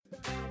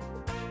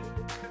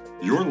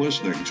You're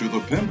listening to the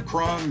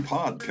Pimpcron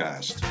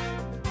Podcast.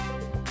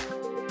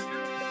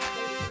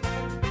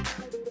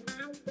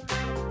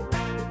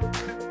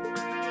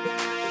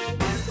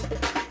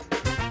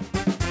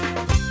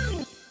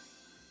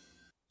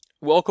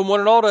 Welcome one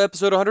and all to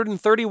episode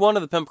 131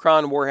 of the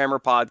Pimpcron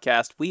Warhammer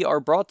Podcast. We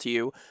are brought to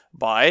you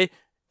by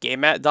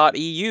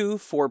GameMat.eu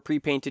for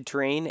pre-painted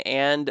terrain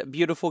and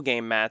beautiful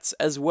game mats,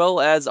 as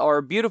well as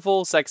our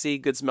beautiful, sexy,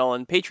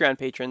 good-smelling Patreon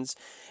patrons.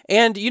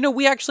 And,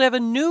 we actually have a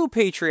new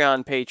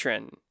Patreon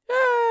patron.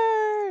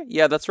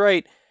 Yeah, that's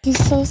right.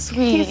 He's so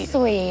sweet. He's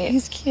sweet.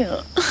 He's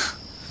cute.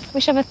 We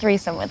should have a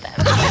threesome with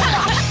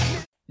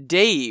him.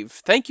 Dave.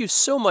 Thank you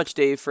so much,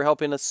 Dave, for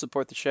helping us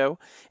support the show.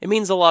 It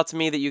means a lot to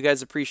me that you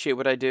guys appreciate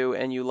what I do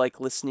and you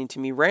like listening to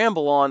me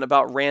ramble on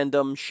about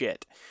random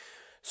shit.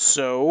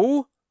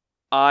 So,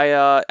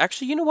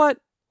 actually, you know what?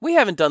 We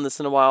haven't done this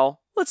in a while.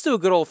 Let's do a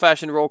good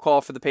old-fashioned roll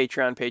call for the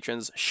Patreon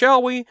patrons,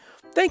 shall we?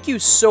 Thank you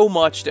so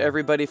much to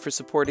everybody for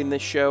supporting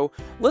this show.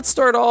 Let's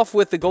start off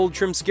with the Gold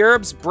Trim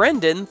Scarabs.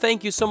 Brendan,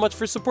 thank you so much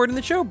for supporting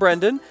the show,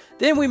 Brendan.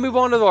 Then we move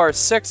on to our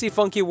sexy,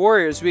 funky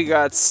warriors. We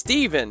got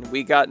Steven,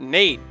 we got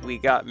Nate, we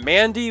got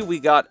Mandy, we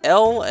got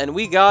Elle, and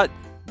we got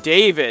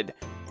David.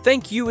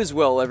 Thank you as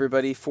well,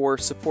 everybody, for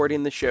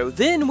supporting the show.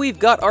 Then we've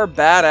got our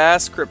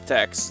badass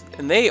Cryptex,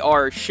 and they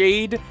are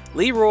Shade,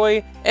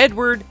 Leroy,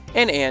 Edward,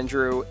 and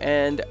Andrew,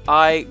 and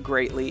I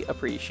greatly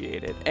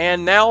appreciate it.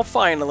 And now,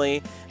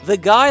 finally, the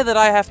guy that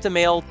I have to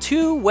mail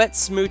 2 wet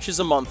smooches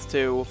a month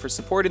to for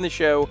supporting the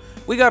show,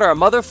 we got our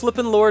mother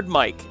flippin' Lord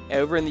Mike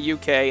over in the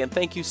UK, and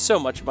thank you so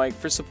much, Mike,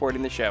 for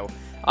supporting the show.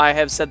 I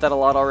have said that a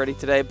lot already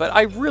today, but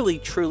I really,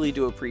 truly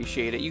do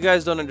appreciate it. You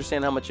guys don't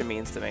understand how much it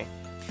means to me.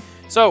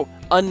 So,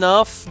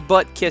 enough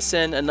butt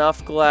kissing,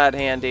 enough glad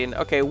handing.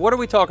 Okay, what are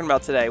we talking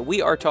about today?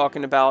 We are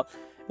talking about,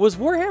 was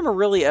Warhammer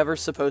really ever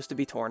supposed to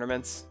be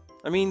tournaments?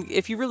 I mean,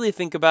 if you really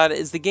think about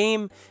it, the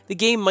game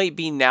might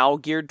be now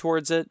geared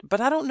towards it, but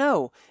I don't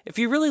know. If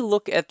you really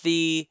look at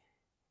the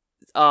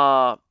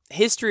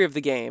history of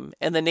the game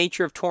and the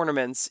nature of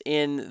tournaments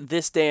in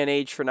this day and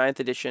age for 9th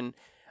edition,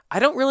 I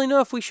don't really know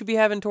if we should be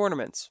having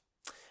tournaments.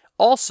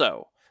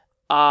 Also,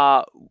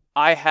 I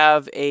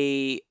have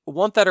a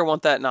want that or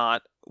want that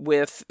not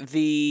with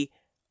the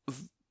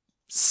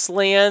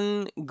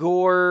Slann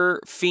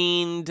Gore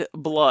Fiend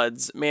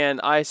Bloods.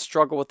 Man, I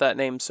struggle with that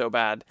name so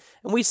bad.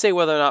 And we say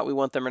whether or not we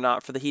want them or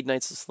not for the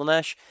Hedonites of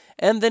Slaanesh.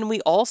 And then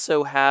we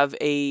also have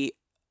a...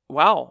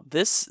 Wow,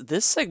 this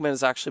segment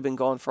has actually been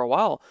going for a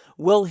while.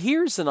 Well,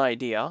 here's an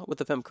idea with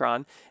the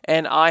Pimpcron,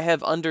 and I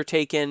have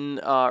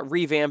undertaken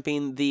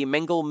revamping the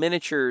Mengel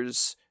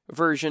Miniatures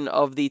version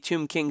of the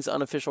Tomb King's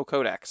unofficial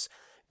codex,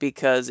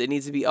 because it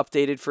needs to be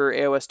updated for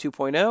AOS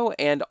 2.0,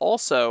 and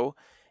also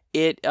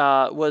it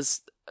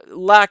was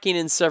lacking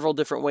in several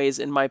different ways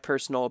in my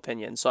personal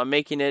opinion. So I'm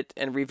making it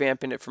and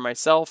revamping it for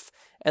myself,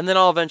 and then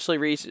I'll eventually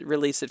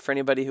release it for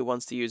anybody who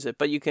wants to use it.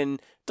 But you can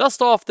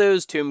dust off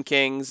those Tomb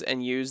Kings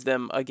and use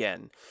them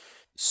again.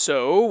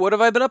 So, what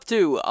have I been up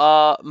to?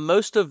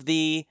 Most of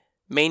the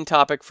main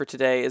topic for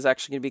today is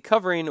actually going to be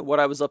covering what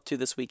I was up to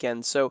this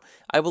weekend. So,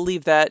 I will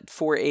leave that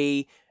for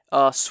a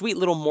sweet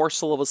little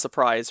morsel of a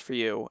surprise for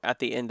you at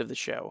the end of the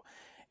show.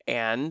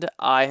 And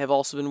I have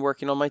also been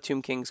working on my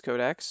Tomb Kings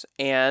Codex,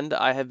 and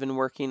I have been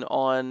working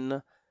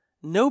on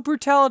no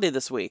Brutality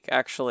this week,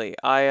 actually.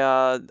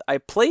 I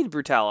played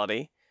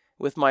Brutality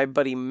with my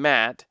buddy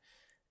Matt,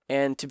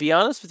 and to be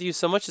honest with you,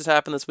 so much has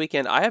happened this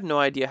weekend, I have no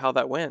idea how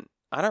that went.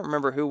 I don't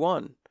remember who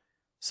won.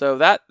 So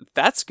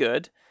that's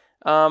good.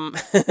 And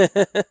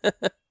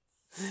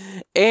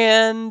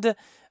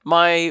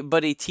my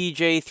buddy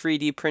TJ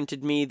 3D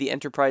printed me the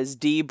Enterprise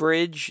D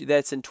bridge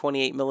that's in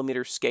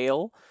 28mm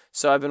scale.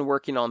 So I've been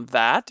working on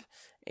that.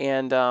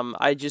 And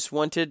I just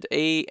wanted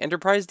a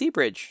Enterprise D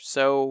bridge.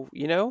 So,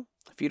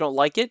 if you don't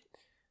like it,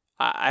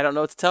 I don't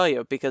know what to tell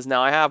you, because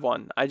now I have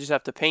one. I just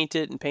have to paint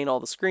it and paint all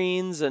the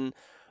screens and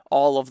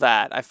all of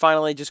that. I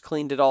finally just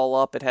cleaned it all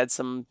up. It had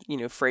some,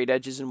 frayed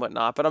edges and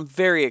whatnot, but I'm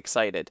very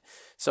excited.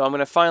 So I'm going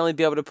to finally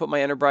be able to put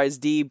my Enterprise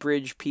D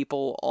bridge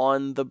people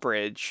on the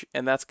bridge,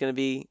 and that's going to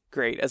be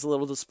great as a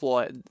little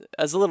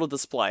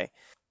display.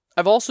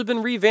 I've also been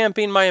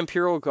revamping my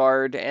Imperial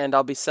Guard, and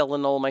I'll be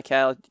selling all my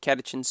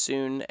catechins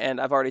soon, and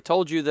I've already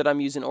told you that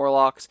I'm using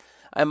Orlocks.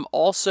 I'm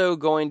also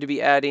going to be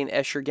adding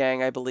Escher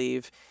Gang, I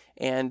believe,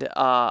 and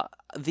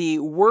the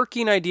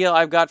working idea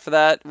I've got for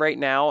that right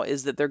now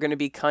is that they're going to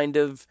be kind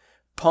of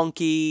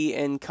punky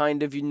and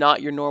kind of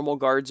not your normal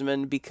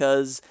guardsmen,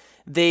 because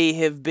they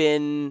have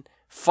been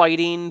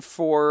fighting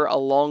for a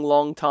long,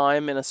 long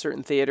time in a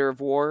certain theater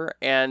of war,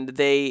 and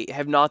they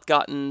have not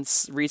gotten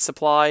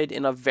resupplied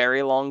in a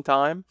very long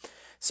time.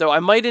 So I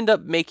might end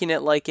up making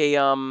it like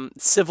a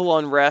civil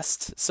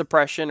unrest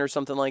suppression or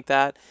something like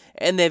that,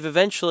 and they've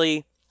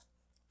eventually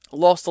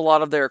lost a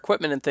lot of their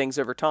equipment and things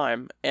over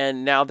time,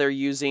 and now they're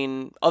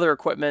using other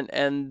equipment,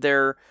 and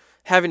they're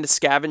having to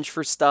scavenge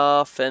for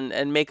stuff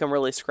and make them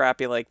really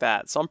scrappy like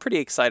that. So I'm pretty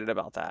excited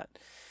about that.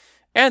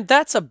 And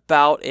that's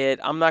about it.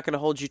 I'm not going to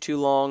hold you too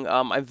long.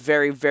 I'm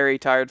very, very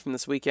tired from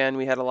this weekend.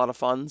 We had a lot of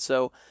fun,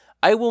 so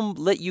I will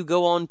let you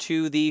go on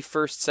to the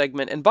first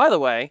segment. And by the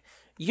way,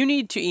 you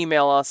need to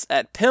email us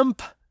at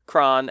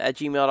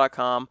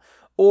pimpcron@gmail.com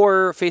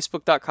or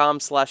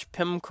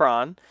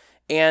facebook.com/pimpcron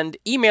and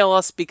email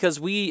us because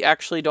we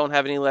actually don't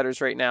have any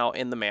letters right now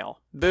in the mail.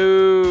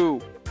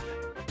 Boo!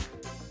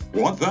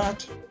 Want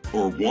that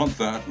or want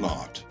that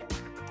not?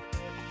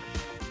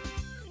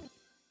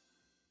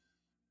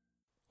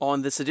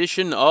 On this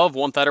edition of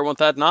Want That or Want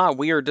That Not,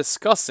 we are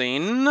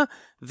discussing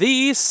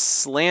the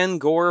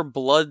Slangor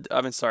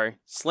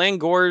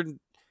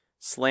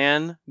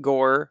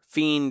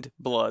Fiend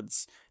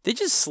Bloods. They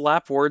just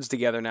slap words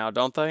together now,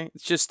 don't they?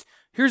 It's just,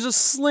 here's a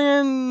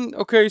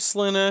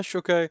Slaanesh,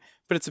 okay,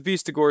 but it's a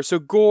Beast of Gore. So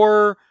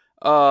Gore,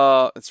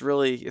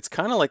 it's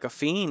kind of like a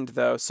Fiend,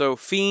 though. So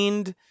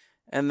Fiend,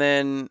 and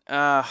then,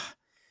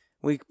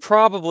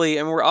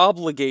 we're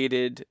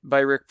obligated by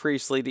Rick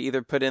Priestley to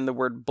either put in the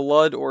word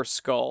blood or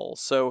skull.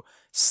 So,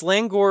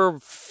 Slangor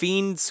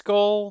Fiend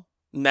Skull?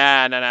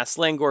 Nah,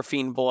 Slangor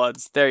Fiend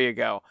Bloods. There you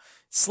go.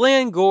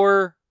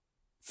 Slangor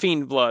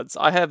Fiend Bloods.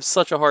 I have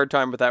such a hard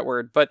time with that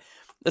word. But,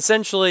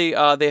 essentially,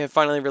 they have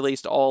finally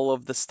released all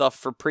of the stuff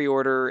for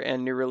pre-order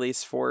and new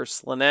release for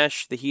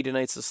Slaanesh, the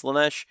Hedonites of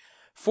Slaanesh,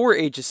 for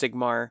Age of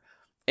Sigmar.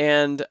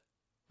 And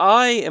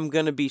I am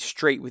going to be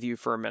straight with you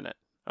for a minute.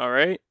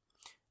 Alright?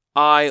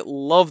 I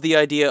love the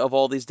idea of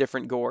all these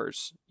different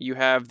Gores. You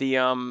have the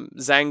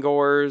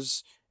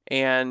Zangors,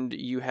 and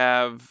you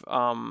have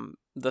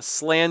the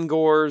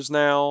Slangors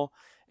now,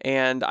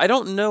 and I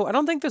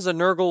don't think there's a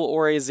Nurgle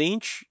or a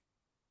Tzeentch.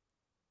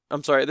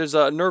 I'm sorry, there's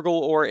a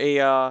Nurgle or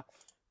a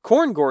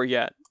Khorngor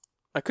yet.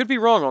 I could be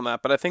wrong on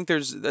that, but I think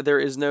there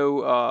is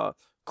no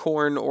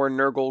Khorne or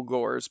Nurgle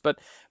Gores. But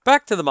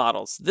back to the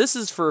models. This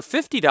is for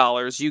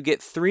 $50. You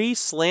get 3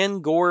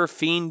 Slangor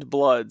Fiend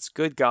Bloods.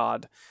 Good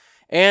God.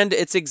 And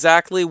it's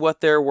exactly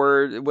what their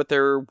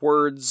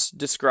words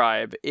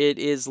describe. It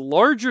is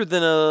larger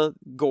than a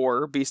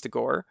Gore, Beast of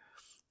Gore,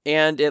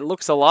 and it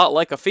looks a lot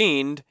like a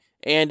Fiend,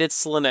 and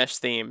it's Slaanesh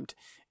themed.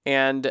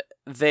 And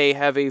they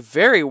have a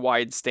very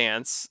wide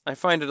stance. I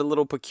find it a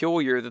little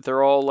peculiar that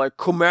they're all like,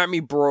 "Come at me,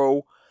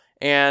 bro."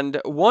 And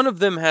one of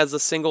them has a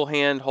single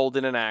hand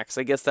holding an axe.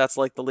 I guess that's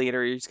like the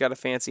leader. He's got a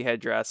fancy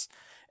headdress.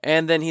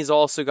 And then he's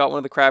also got one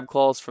of the crab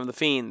claws from the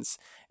Fiends.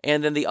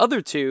 And then the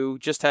other two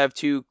just have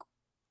 2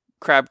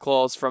 crab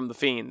claws from the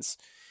Fiends.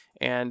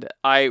 And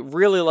I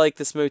really like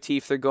this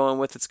motif they're going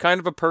with. It's kind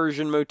of a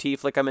Persian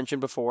motif, like I mentioned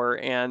before,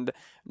 and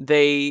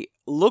they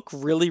look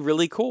really,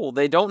 really cool.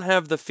 They don't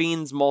have the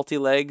Fiends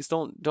multi-legs.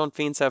 Don't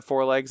Fiends have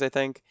 4 legs, I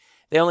think?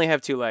 They only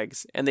have 2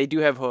 legs, and they do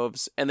have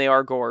hooves, and they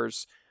are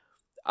Gores.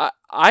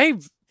 I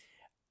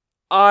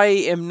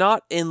am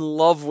not in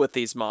love with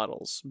these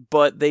models,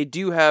 but they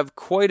do have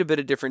quite a bit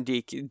of different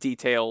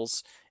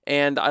details,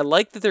 and I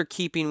like that they're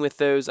keeping with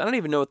those. I don't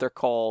even know what they're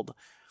called.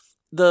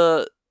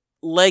 The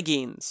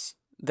leggings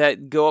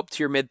that go up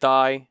to your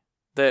mid-thigh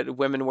that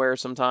women wear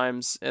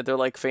sometimes. They're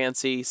like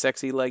fancy,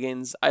 sexy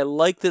leggings. I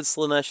like that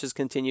Slaanesh has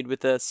continued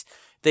with this.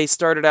 They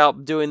started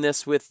out doing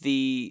this with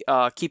the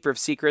Keeper of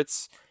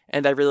Secrets,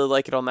 and I really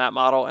like it on that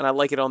model, and I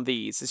like it on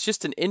these. It's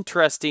just an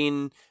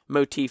interesting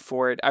motif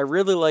for it. I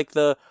really like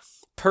the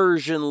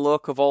Persian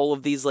look of all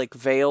of these like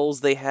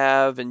veils they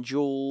have and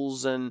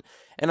jewels, and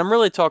I'm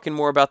really talking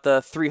more about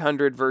the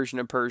 300 version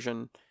of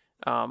Persian,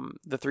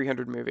 the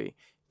 300 movie.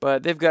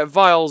 But they've got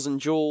vials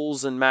and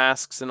jewels and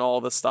masks and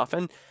all this stuff.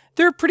 And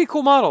they're pretty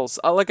cool models.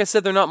 Like I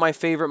said, they're not my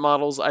favorite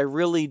models. I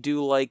really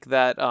do like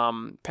that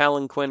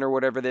palanquin or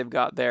whatever they've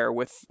got there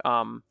with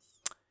that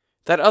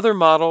other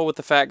model with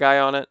the fat guy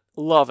on it.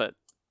 Love it.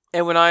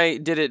 And when I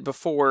did it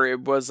before,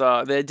 it was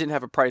they didn't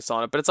have a price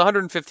on it. But it's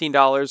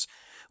 $115,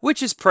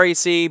 which is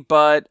pricey.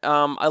 But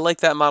I like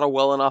that model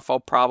well enough.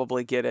 I'll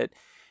probably get it.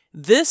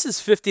 This is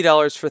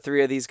 $50 for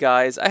 3 of these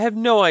guys. I have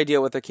no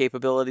idea what their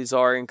capabilities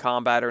are in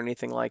combat or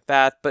anything like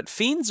that, but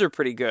Fiends are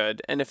pretty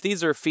good, and if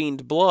these are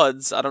Fiend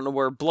Bloods, I don't know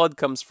where blood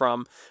comes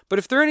from, but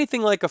if they're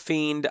anything like a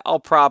Fiend, I'll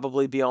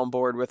probably be on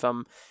board with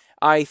them.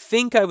 I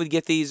think I would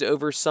get these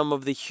over some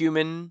of the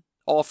human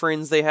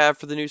offerings they have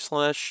for the new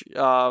Slaanesh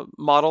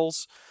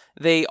models.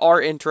 They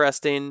are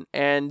interesting,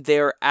 and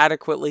they're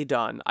adequately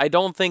done. I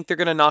don't think they're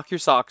going to knock your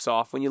socks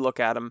off when you look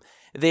at them.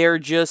 They're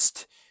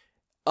just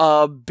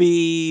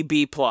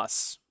B+.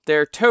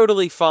 They're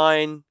totally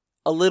fine,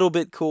 a little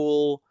bit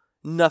cool,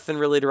 nothing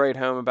really to write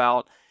home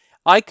about.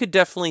 I could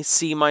definitely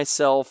see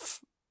myself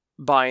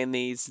buying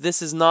these.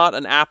 This is not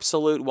an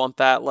absolute want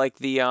that like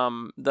the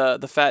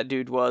fat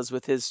dude was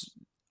with his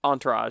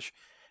entourage.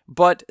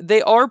 But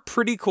they are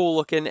pretty cool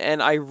looking,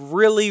 and I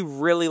really,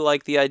 really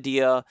like the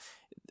idea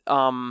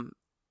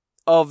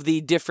of the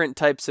different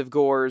types of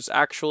Gores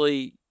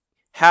actually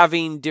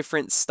having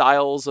different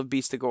styles of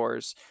Beast of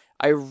Gores.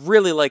 I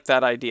really like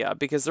that idea,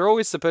 because they're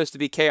always supposed to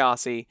be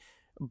chaosy,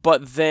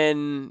 but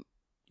then,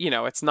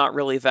 it's not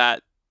really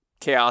that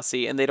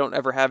chaosy, and they don't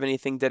ever have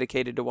anything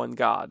dedicated to one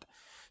god.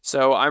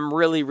 So I'm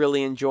really,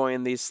 really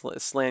enjoying these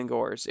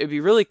Slangors. It'd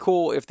be really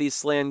cool if these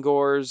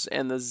Slangors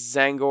and the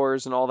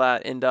Zangors and all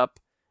that end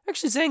up...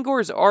 Actually,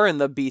 Zangors are in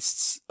the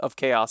Beasts of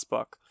Chaos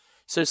book.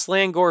 So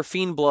Slangor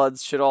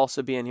Fiendbloods should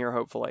also be in here,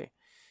 hopefully.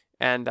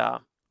 And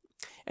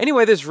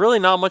anyway, there's really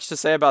not much to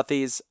say about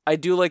these. I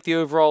do like the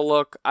overall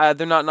look.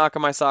 They're not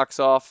knocking my socks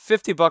off.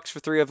 $50 for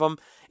 3 of them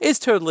is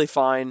totally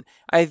fine.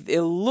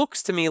 It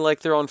looks to me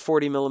like they're on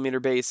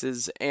 40mm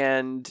bases,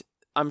 and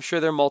I'm sure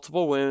they're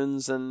multiple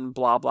wounds and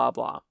blah, blah,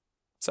 blah.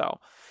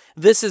 So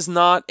this is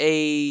not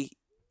an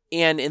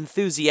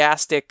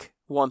enthusiastic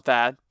want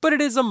that, but it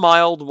is a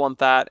mild want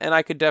that, and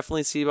I could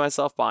definitely see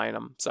myself buying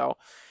them. So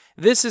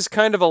this is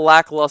kind of a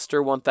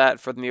lackluster want that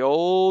from the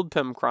old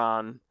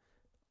Pimcron.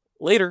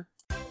 Later.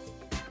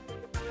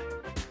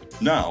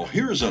 Now,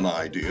 here's an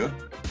idea.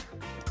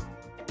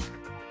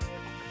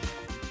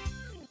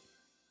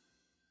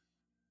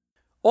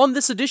 On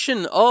this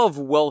edition of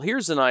Well,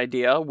 Here's an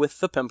Idea with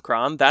the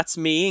Pimcron, that's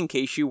me, in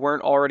case you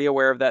weren't already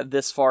aware of that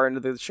this far into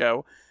the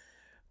show.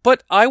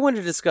 But I want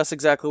to discuss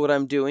exactly what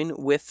I'm doing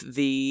with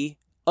the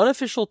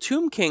unofficial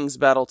Tomb Kings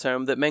Battle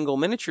Tome that Mengele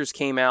Miniatures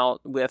came out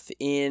with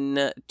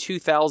in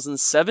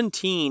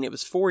 2017. It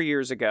was 4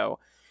 years ago.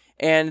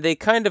 And they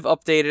kind of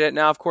updated it.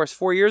 Now, of course,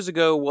 4 years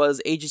ago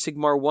was Age of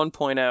Sigmar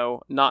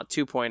 1.0, not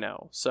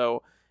 2.0.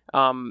 So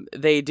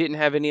they didn't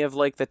have any of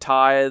like the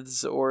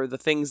tithes or the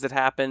things that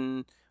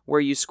happen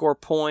where you score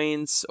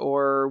points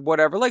or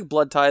whatever, like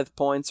blood tithe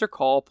points or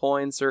call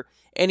points or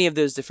any of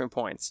those different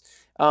points.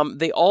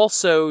 They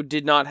also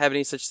did not have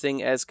any such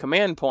thing as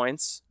command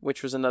points,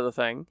 which was another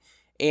thing.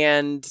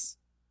 And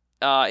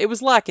it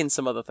was lacking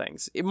some other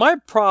things. My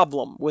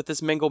problem with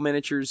this Mengele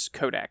Miniatures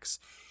Codex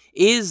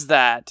is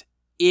that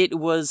it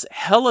was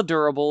hella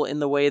durable in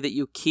the way that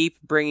you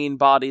keep bringing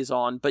bodies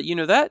on. But,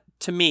 that,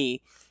 to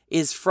me,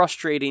 is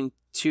frustrating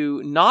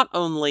to not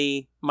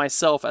only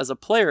myself as a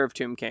player of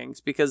Tomb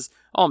Kings, because,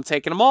 I'm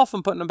taking them off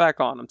and putting them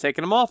back on. I'm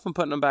taking them off and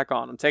putting them back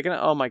on.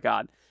 Oh my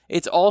god.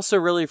 It's also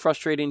really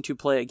frustrating to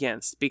play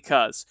against,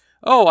 because,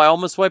 I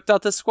almost wiped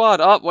out this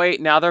squad. Oh,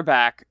 wait, now they're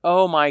back.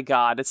 Oh my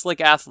god. It's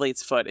like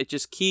athlete's foot. It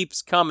just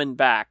keeps coming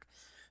back.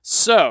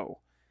 So,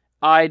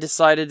 I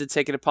decided to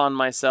take it upon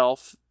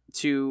myself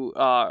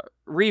to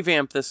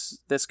revamp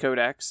this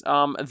codex.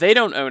 They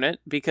don't own it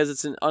because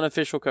it's an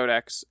unofficial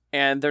codex,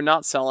 and they're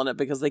not selling it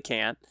because they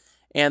can't,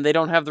 and they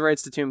don't have the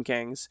rights to Tomb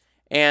Kings,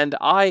 and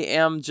I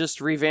am just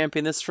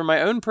revamping this for my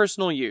own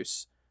personal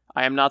use.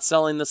 I am not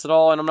selling this at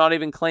all, and I'm not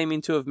even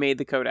claiming to have made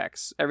the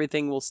codex.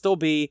 Everything will still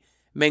be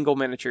Mengele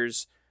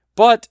Miniatures,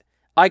 but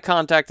I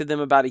contacted them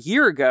about a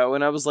year ago,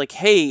 and I was like,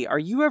 hey, are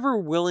you ever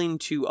willing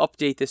to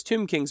update this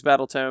Tomb Kings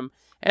Battle Tome?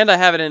 And I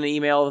have it in an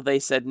email that they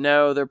said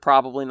no, they're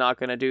probably not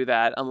going to do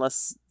that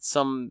unless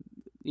something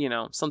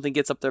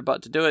gets up their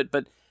butt to do it,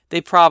 but they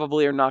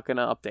probably are not going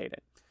to update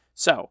it.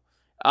 So,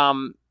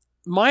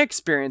 my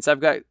experience, I've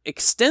got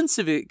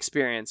extensive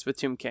experience with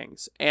Tomb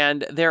Kings,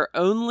 and their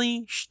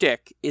only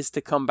shtick is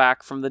to come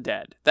back from the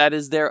dead. That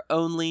is their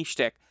only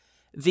shtick.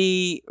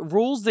 The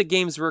rules that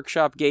Games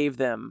Workshop gave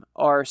them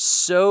are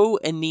so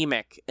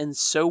anemic and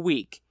so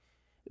weak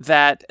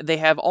that they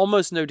have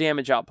almost no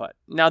damage output.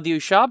 Now, the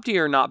Ushabti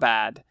are not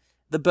bad,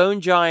 the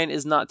Bone Giant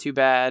is not too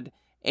bad,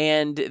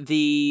 and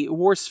the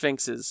War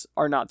Sphinxes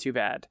are not too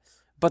bad.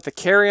 But the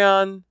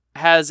Carrion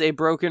has a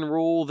broken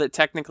rule that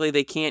technically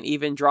they can't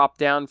even drop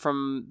down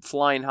from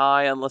flying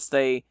high unless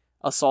they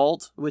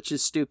assault, which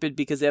is stupid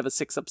because they have a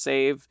 6-up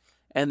save,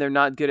 and they're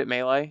not good at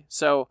melee.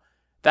 So,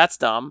 that's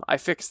dumb. I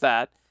fixed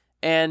that.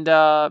 And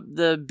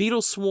the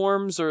Beetle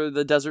Swarms, or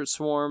the Desert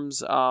Swarms,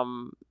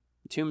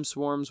 Tomb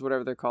Swarms,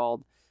 whatever they're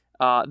called,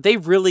 they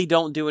really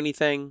don't do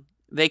anything.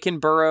 They can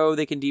burrow,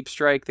 they can deep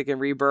strike, they can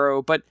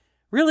re-burrow, but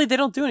really they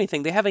don't do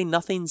anything. They have a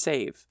nothing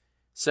save.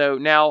 So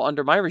now,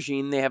 under my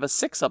regime, they have a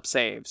 6-up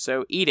save,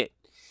 so eat it.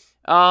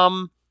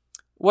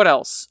 What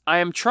else? I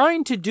am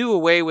trying to do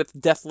away with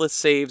deathless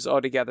saves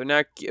altogether.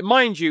 Now,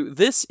 mind you,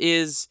 this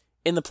is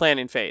in the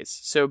planning phase,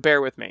 so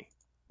bear with me.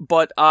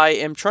 But I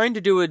am trying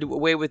to do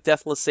away with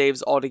deathless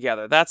saves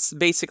altogether. That's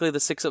basically the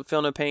 6-up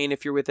Feel No Pain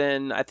if you're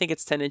within, I think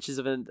it's 10 inches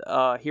of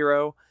a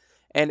hero.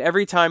 And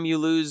every time you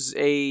lose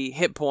a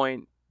hit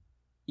point,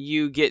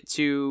 you get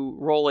to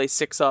roll a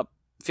 6-up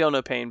Feel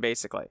No Pain,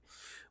 basically.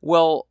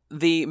 Well,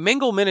 the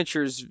Mengele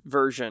Miniatures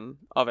version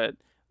of it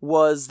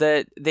was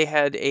that they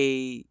had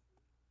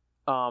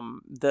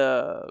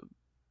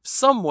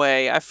some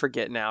way, I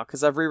forget now,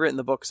 because I've rewritten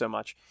the book so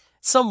much,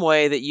 some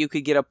way that you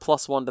could get a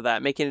 +1 to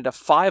that, making it a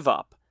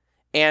 5-up,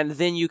 and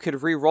then you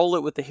could re-roll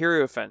it with the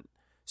Hierophant.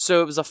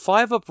 So it was a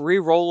 5-up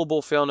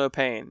re-rollable Feel No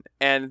Pain,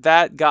 and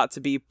that got to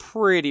be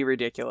pretty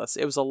ridiculous.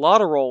 It was a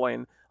lot of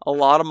rolling, a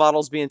lot of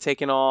models being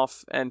taken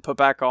off and put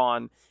back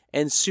on,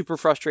 and super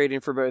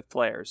frustrating for both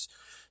players.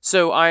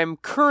 So I'm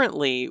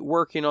currently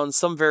working on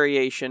some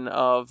variation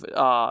of,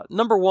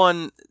 number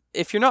one,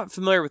 if you're not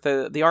familiar with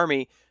the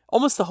army,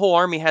 almost the whole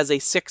army has a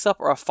 6-up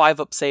or a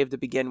 5-up save to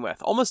begin with.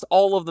 Almost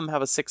all of them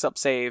have a 6-up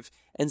save,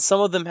 and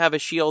some of them have a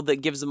shield that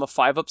gives them a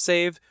 5-up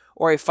save,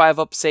 or a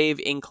 5-up save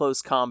in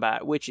close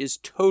combat, which is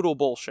total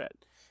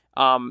bullshit.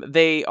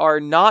 They are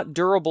not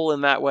durable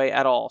in that way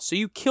at all. So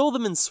you kill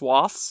them in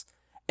swaths,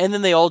 and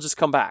then they all just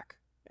come back.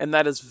 And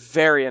that is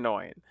very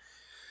annoying.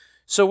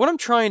 So what I'm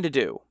trying to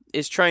do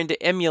is trying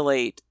to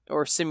emulate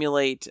or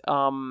simulate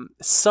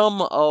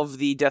some of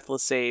the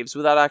deathless saves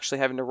without actually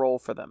having to roll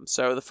for them.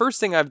 So the first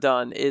thing I've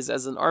done is,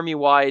 as an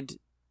army-wide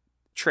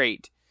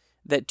trait,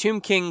 that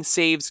Tomb King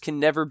saves can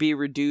never be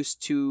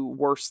reduced to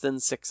worse than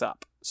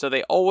 6-up. So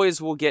they always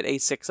will get a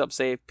 6-up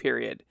save,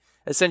 period.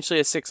 Essentially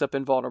a 6-up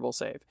invulnerable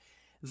save.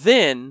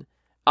 Then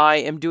I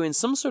am doing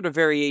some sort of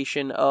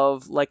variation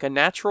of like a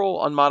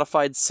natural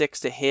unmodified 6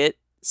 to hit.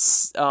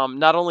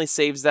 Not only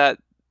saves that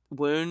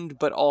wound,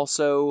 but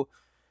also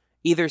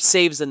either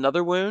saves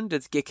another wound,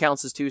 it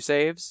counts as 2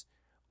 saves,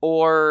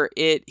 or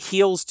it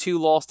heals 2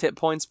 lost hit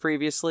points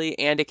previously,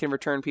 and it can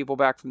return people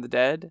back from the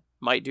dead.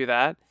 Might do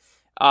that.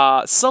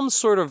 Some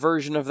sort of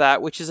version of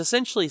that, which is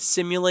essentially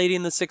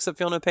simulating the 6-up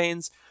Feel No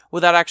Pains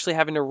without actually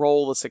having to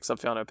roll the 6-up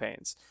Feel No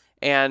Pains.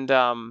 And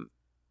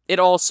it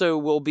also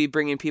will be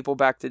bringing people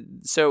back to...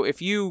 So if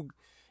you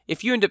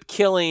end up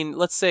killing...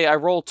 Let's say I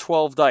roll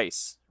 12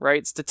 dice,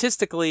 right?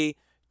 Statistically,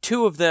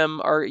 2 of them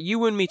are... You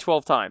wound me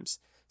 12 times.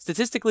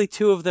 Statistically,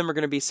 2 of them are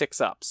going to be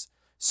 6-ups.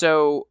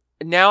 So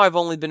now I've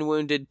only been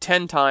wounded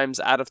 10 times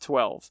out of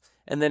 12.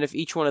 And then if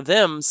each one of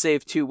them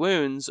save 2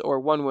 wounds, or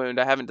 1 wound,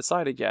 I haven't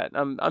decided yet.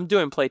 I'm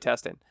doing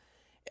playtesting.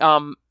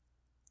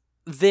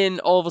 Then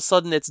all of a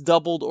sudden it's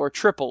doubled or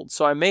tripled.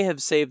 So I may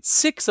have saved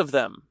 6 of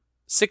them.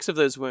 6 of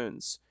those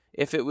wounds.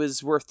 If it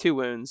was worth 2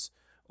 wounds.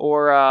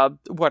 Or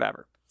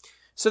whatever.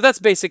 So that's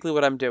basically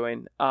what I'm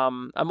doing.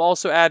 I'm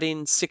also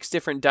adding 6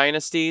 different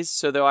dynasties.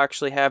 So they'll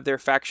actually have their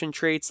faction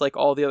traits like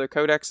all the other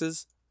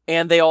codexes.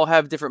 And they all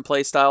have different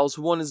playstyles.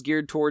 One is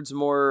geared towards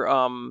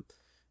more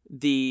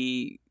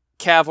the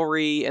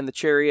cavalry and the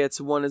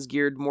chariots. One is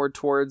geared more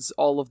towards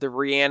all of the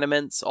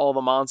reanimants, all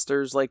the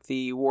monsters like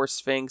the War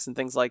Sphinx and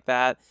things like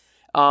that.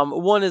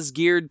 One is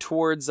geared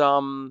towards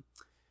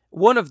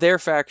one of their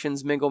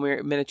factions.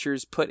 Mengel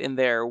Miniatures put in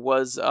there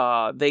was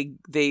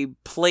they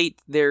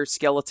plate their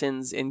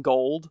skeletons in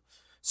gold.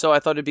 So I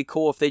thought it'd be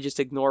cool if they just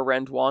ignore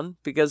Rend 1,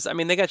 because I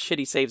mean they got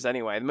shitty saves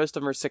anyway. Most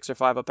of them are 6 or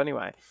 5 up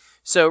anyway.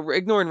 So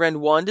ignoring Rend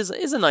 1 is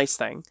a nice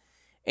thing.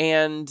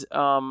 And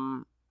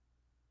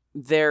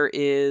there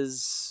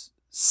is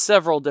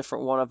several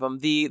different one of them.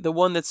 The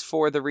one that's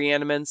for the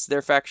reanimants,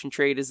 their faction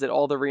trait is that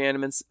all the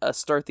reanimants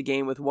start the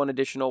game with 1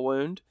 additional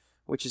wound,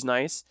 which is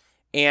nice.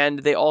 And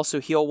they also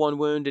heal 1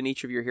 wound in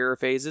each of your hero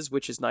phases,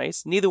 which is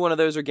nice. Neither one of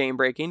those are game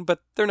breaking,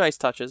 but they're nice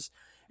touches.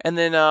 And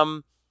then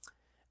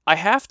I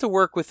have to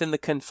work within the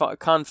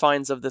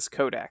confines of this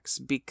codex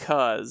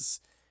because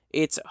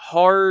it's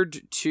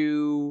hard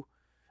to...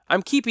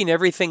 I'm keeping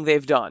everything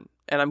they've done,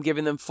 and I'm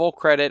giving them full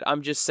credit.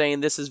 I'm just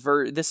saying this is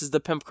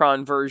the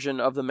Pimpcron version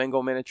of the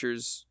Mengel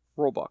Miniatures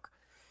rulebook.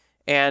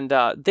 And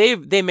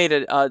they made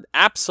an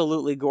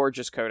absolutely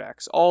gorgeous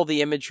codex. All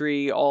the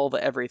imagery, all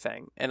the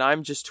everything. And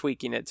I'm just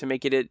tweaking it to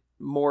make it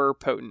more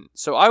potent.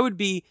 So I would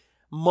be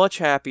much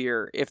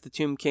happier if the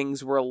Tomb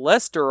Kings were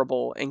less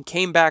durable and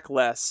came back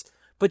less,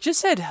 but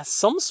just had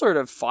some sort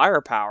of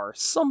firepower,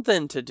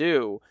 something to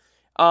do.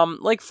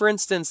 Like, for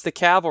instance, the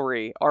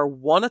cavalry are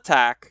 1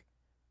 attack,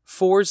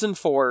 4s and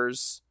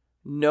 4s,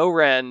 no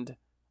rend,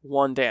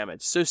 1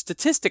 damage. So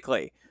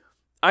statistically,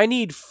 I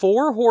need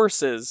 4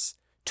 horses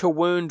to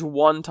wound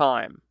 1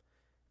 time,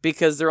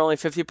 because they're only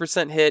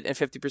 50% hit and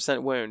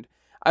 50% wound.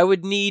 I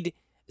would need...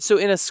 So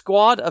in a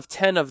squad of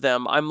 10 of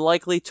them, I'm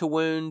likely to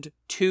wound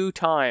 2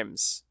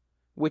 times,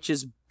 which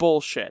is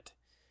bullshit.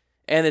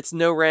 And it's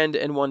no rend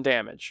and 1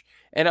 damage.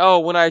 And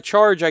when I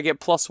charge, I get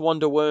 +1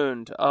 to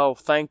wound. Oh,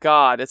 thank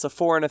God. It's a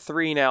 4 and a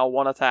 3 now,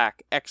 1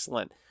 attack.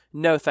 Excellent.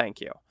 No, thank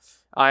you.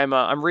 I'm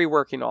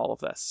reworking all of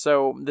this.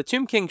 So the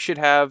Tomb King should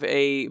have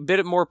a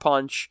bit more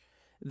punch.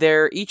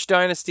 Each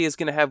dynasty is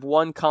going to have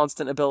 1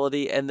 constant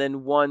ability and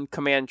then 1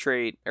 command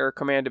trait, or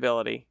command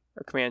ability,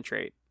 or command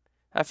trait.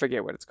 I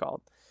forget what it's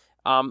called.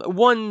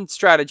 1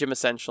 stratagem,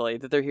 essentially,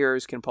 that their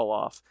heroes can pull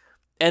off.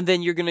 And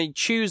then you're going to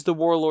choose the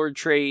Warlord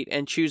trait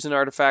and choose an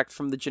artifact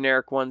from the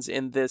generic ones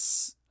in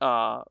this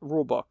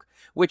rulebook.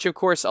 Which, of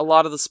course, a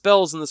lot of the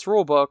spells in this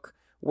rulebook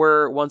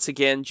were, once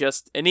again,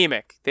 just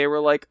anemic. They were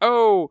like,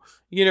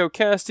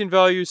 casting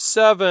value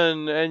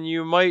 7, and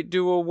you might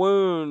do a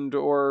wound,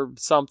 or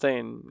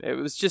something. It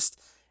was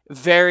just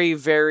very,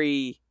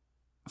 very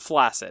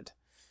flaccid.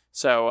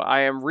 So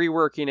I am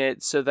reworking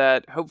it so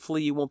that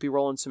hopefully you won't be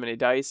rolling so many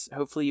dice.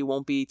 Hopefully you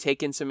won't be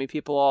taking so many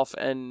people off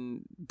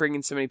and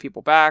bringing so many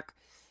people back.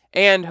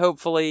 And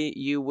hopefully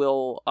you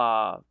will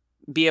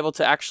be able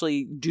to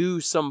actually do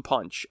some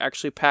punch,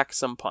 actually pack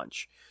some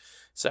punch.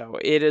 So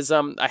it is,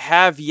 I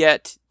have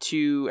yet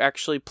to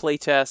actually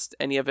playtest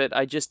any of it.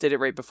 I just did it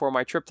right before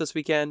my trip this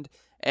weekend.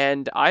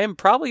 And I am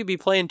probably going to be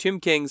playing Tomb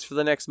Kings for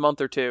the next month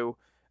or 2.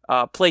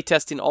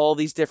 Playtesting all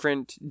these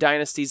different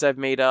dynasties I've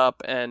made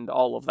up and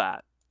all of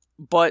that.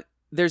 But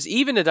there's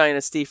even a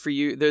dynasty for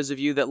you, those of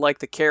you that like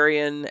the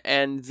Carrion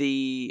and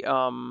the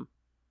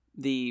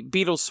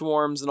Beetle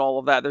Swarms and all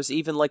of that. There's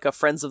even like a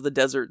Friends of the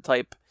Desert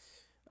type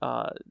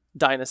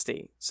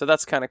dynasty. So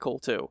that's kind of cool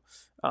too.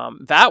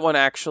 That one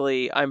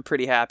actually I'm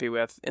pretty happy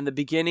with. In the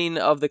beginning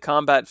of the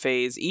combat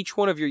phase, each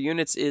one of your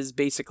units is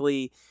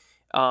basically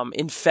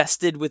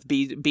infested with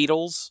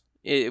beetles.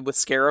 with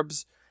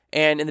scarabs.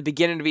 And in the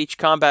beginning of each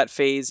combat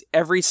phase,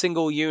 every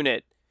single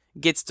unit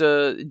gets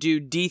to do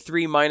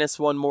D3 minus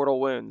 1 mortal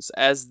wounds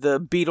as the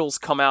beetles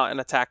come out and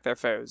attack their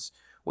foes,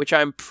 which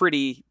I'm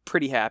pretty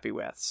happy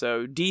with.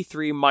 So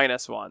D3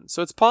 minus 1.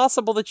 So it's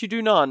possible that you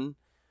do none,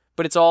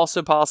 but it's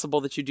also possible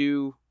that you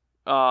do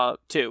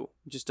 2.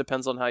 It just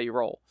depends on how you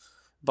roll.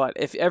 But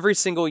if every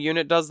single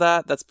unit does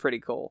that, that's pretty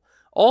cool.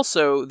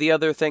 Also, the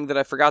other thing that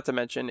I forgot to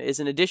mention is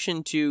in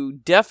addition to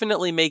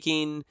definitely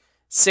making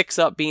 6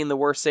 up being the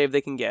worst save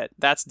they can get.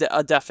 That's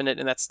a definite,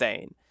 and that's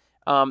staying.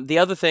 The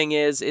other thing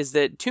is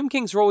that Tomb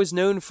Kings are always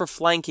known for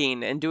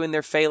flanking and doing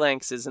their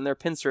phalanxes and their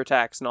pincer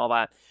attacks and all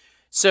that.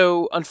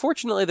 So,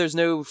 unfortunately, there's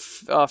no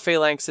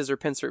phalanxes or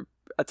pincer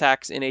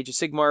attacks in Age of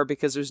Sigmar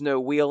because there's no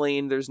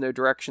wheeling, there's no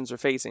directions or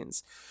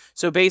facings.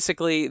 So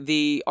basically,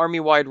 the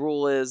army-wide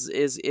rule is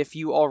if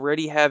you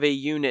already have a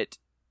unit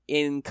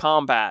in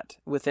combat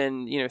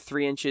within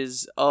 3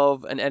 inches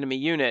of an enemy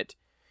unit,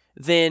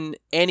 then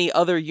any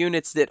other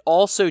units that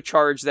also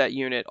charge that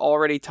unit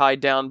already tied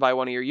down by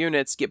one of your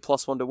units get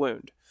 +1 to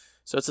wound.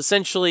 So it's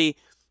essentially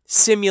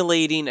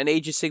simulating an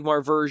Age of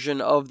Sigmar version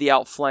of the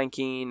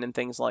outflanking and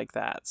things like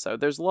that. So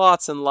there's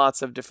lots and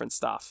lots of different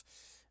stuff.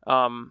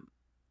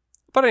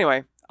 But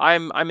anyway,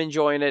 I'm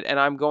enjoying it, and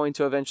I'm going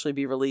to eventually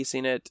be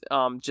releasing it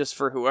just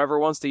for whoever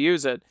wants to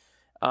use it.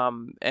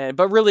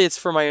 But really it's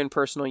for my own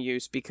personal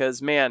use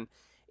because, man,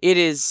 it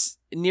is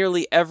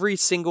nearly every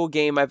single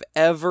game I've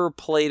ever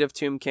played of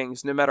Tomb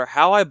Kings, no matter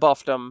how I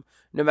buffed them,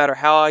 no matter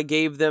how I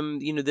gave them,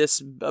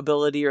 this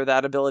ability or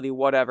that ability,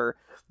 whatever,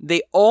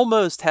 they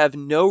almost have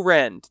no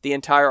rend the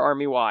entire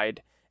army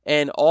wide,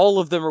 and all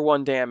of them are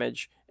 1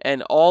 damage,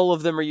 and all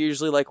of them are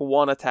usually like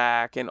 1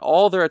 attack, and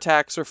all their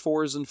attacks are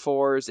 4s and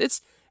 4s.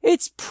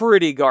 It's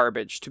pretty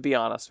garbage, to be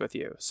honest with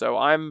you. So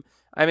I'm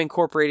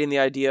incorporating the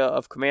idea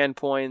of command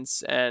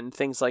points and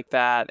things like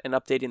that and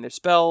updating their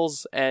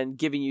spells and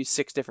giving you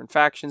 6 different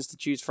factions to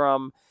choose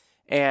from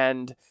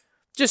and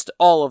just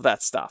all of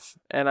that stuff.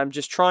 And I'm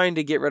just trying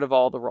to get rid of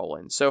all the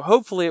rolling. So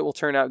hopefully it will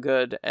turn out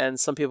good and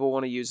some people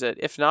want to use it.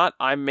 If not,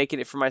 I'm making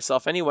it for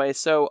myself anyway.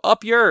 So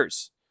up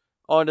yours.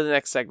 On to the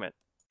next segment.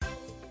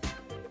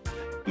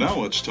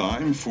 Now it's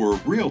time for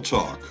Real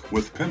Talk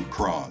with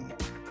Pimpcron.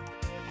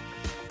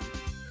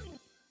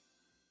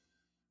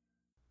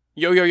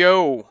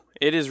 Yo.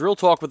 It is Real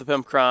Talk with the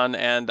Pimpcron,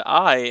 and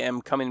I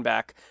am coming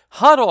back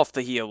hot off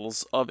the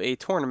heels of a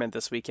tournament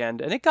this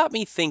weekend, and it got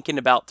me thinking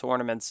about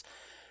tournaments.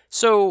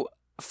 So,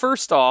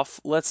 first off,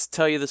 let's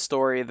tell you the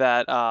story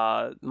that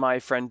my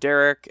friend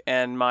Derek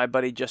and my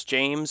buddy Just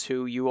James,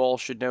 who you all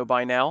should know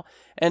by now,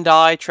 and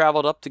I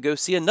traveled up to go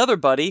see another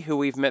buddy who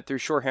we've met through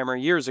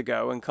Shorehammer years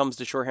ago and comes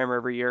to Shorehammer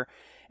every year.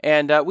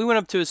 And we went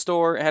up to his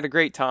store, had a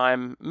great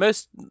time.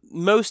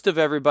 Most of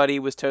everybody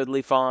was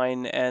totally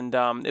fine, and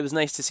it was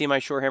nice to see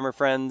my Shorehammer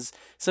friends.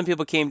 Some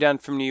people came down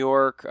from New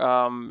York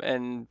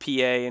and PA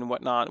and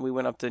whatnot. We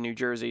went up to New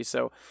Jersey,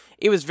 so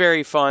it was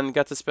very fun.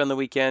 Got to spend the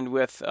weekend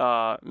with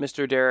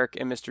Mr. Derek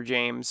and Mr.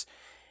 James.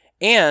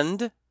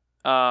 And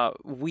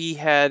we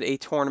had a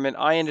tournament.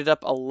 I ended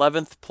up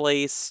 11th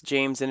place.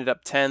 James ended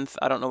up 10th.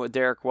 I don't know what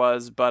Derek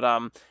was, but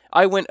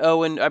I went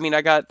 0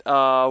 I got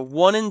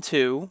 1 and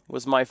 2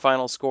 was my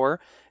final score.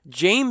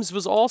 James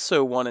was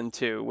also 1 and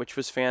 2, which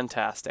was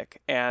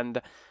fantastic.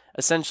 And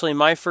essentially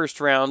my first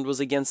round was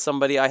against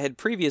somebody I had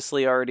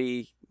previously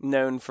already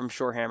known from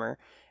Shorehammer.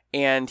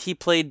 And he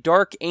played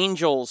Dark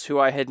Angels, who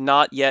I had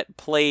not yet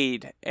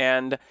played.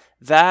 And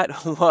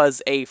that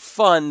was a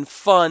fun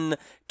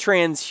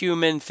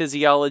transhuman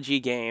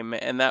physiology game.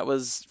 And that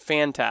was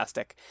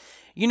fantastic.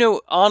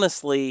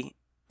 Honestly,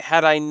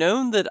 had I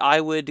known that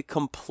I would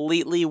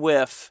completely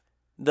whiff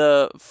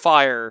the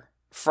fire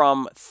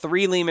from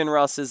 3 Leman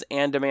Russes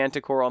and a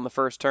Manticore on the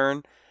first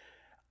turn,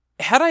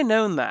 had I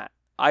known that,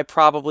 I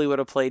probably would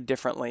have played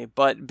differently.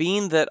 But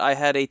being that I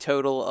had a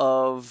total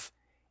of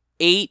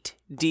 8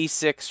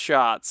 D6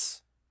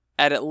 shots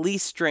at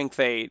least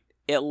strength 8,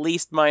 at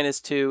least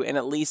 -2, and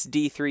at least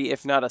D3,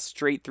 if not a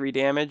straight 3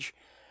 damage,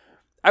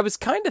 I was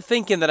kind of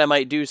thinking that I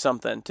might do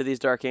something to these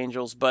Dark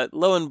Angels, but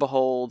lo and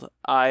behold,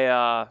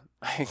 I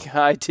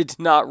did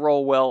not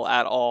roll well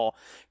at all.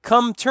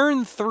 Come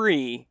turn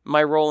 3,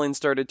 my rolling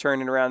started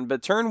turning around,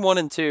 but turn 1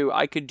 and 2,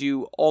 I could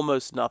do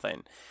almost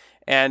nothing.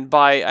 And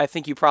I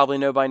think you probably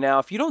know by now,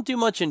 if you don't do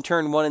much in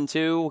turn 1 and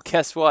 2,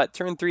 guess what?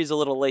 Turn 3 is a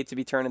little late to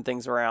be turning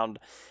things around.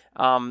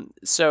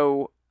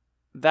 So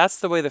that's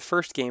the way the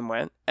first game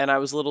went, and I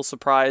was a little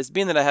surprised,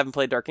 being that I haven't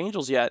played Dark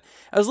Angels yet,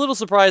 I was a little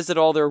surprised at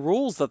all their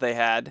rules that they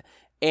had,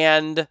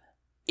 and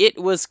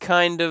it was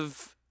kind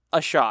of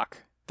a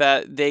shock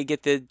that they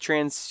get the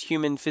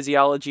transhuman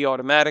physiology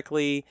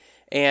automatically,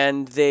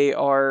 and they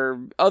are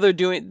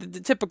doing the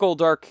typical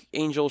Dark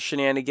Angel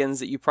shenanigans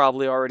that you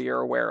probably already are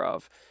aware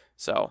of.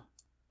 So,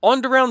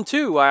 on to round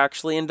 2, I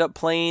actually ended up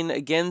playing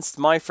against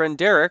my friend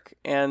Derek,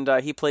 and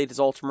he played his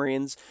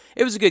Ultramarines.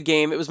 It was a good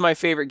game. It was my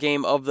favorite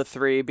game of the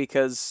 3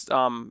 because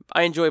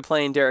I enjoy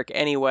playing Derek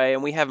anyway,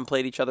 and we haven't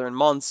played each other in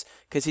months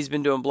because he's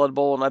been doing Blood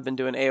Bowl and I've been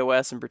doing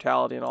AOS and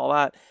Brutality and all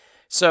that.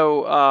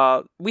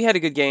 So we had a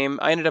good game.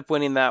 I ended up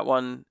winning that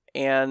one,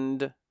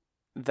 And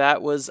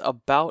that was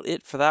about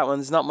it for that one.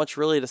 There's not much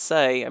really to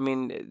say. I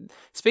mean,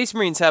 Space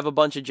Marines have a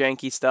bunch of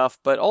janky stuff,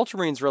 but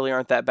Ultramarines really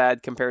aren't that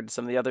bad compared to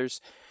some of the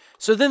others.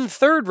 So then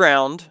third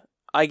round,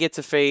 I get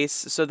to face,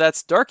 so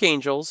that's Dark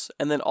Angels,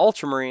 and then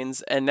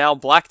Ultramarines, and now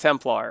Black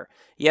Templar.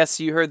 Yes,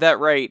 you heard that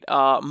right.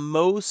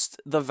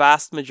 The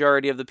vast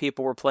majority of the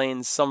people were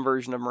playing some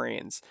version of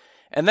Marines.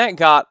 And that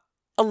got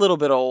a little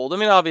bit old. I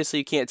mean, obviously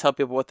you can't tell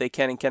people what they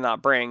can and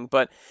cannot bring,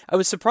 but I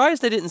was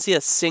surprised I didn't see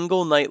a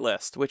single Knight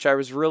list, which I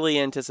was really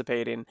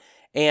anticipating.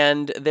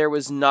 And there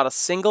was not a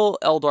single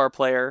Eldar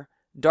player,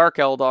 Dark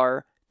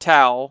Eldar,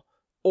 Tau,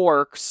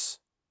 Orcs,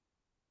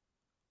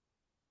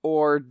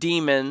 or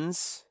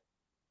Demons.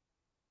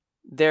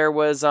 There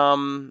was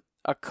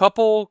a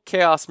couple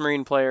Chaos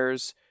Marine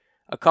players,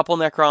 a couple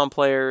Necron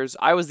players.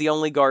 I was the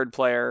only Guard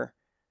player.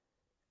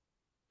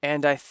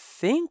 And I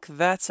think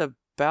that's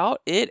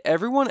about it.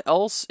 Everyone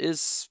else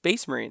is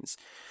Space Marines.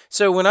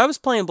 So when I was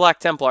playing Black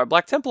Templar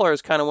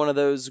is kind of one of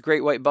those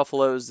great white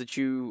buffaloes that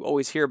you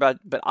always hear about,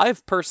 but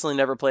I've personally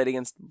never played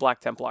against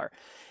Black Templar.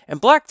 And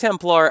Black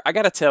Templar, I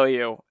gotta tell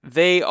you,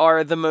 they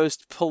are the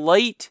most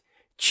polite,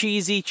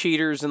 cheesy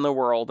cheaters in the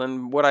world.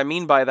 And what I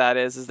mean by that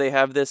is they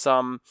have this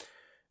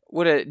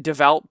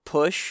devout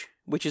push,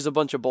 which is a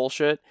bunch of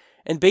bullshit.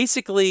 And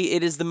basically,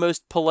 it is the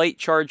most polite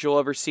charge you'll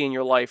ever see in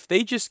your life.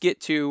 They just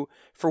get to,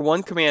 for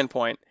one command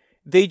point,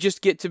 they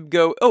just get to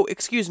go, oh,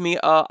 excuse me,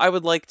 I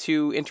would like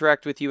to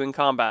interact with you in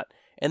combat.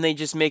 And they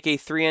just make a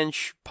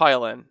 3-inch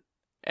pile-in,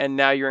 and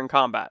now you're in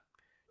combat.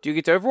 Do you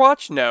get to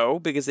Overwatch? No,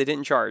 because they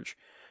didn't charge.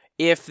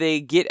 If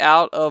they get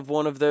out of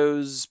one of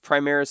those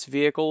Primaris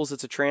vehicles,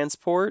 it's a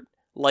transport,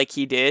 like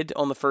he did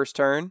on the first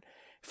turn,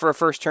 for a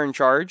first turn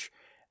charge,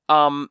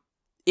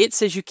 it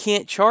says you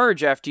can't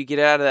charge after you get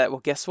out of that.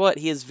 Well, guess what?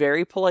 He is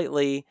very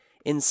politely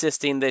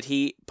insisting that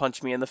he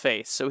punch me in the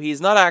face. So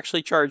he's not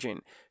actually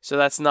charging. So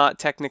that's not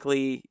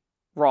technically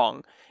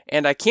wrong.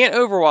 And I can't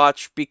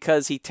Overwatch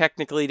because he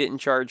technically didn't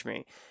charge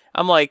me.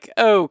 I'm like,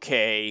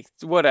 okay,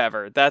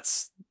 whatever.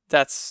 That's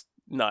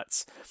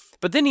nuts.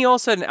 But then he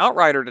also had an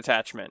Outrider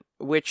detachment,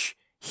 which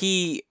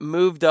he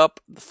moved up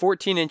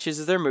 14 inches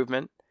as their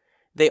movement.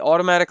 They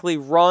automatically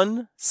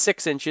run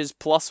 6 inches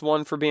plus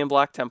 1 for being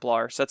Black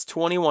Templar, so that's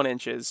 21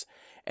 inches.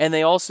 And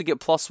they also get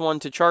plus 1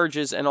 to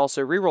charges and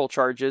also reroll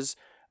charges.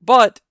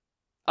 But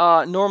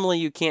normally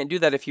you can't do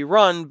that if you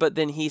run, but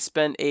then he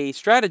spent a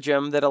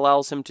stratagem that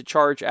allows him to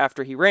charge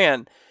after he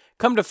ran.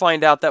 Come to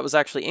find out that was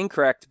actually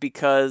incorrect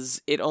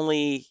because it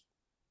only,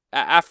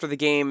 after the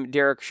game,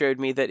 Derek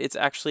showed me that it's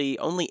actually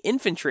only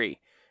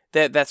infantry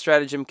that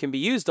stratagem can be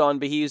used on,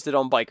 but he used it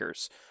on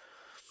bikers.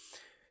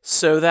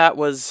 So that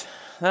was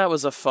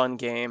a fun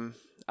game.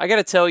 I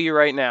gotta tell you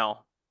right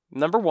now,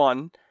 number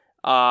one,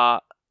 I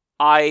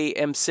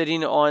am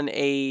sitting on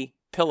a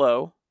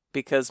pillow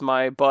because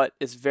my butt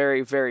is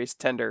very, very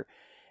tender.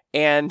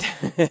 And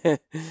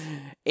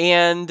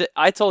and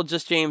I told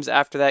Just James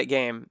after that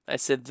game, I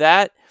said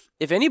that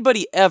if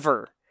anybody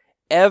ever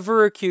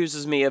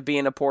accuses me of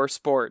being a poor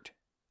sport,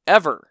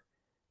 ever,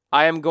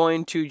 I am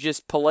going to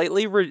just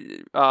politely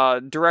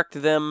direct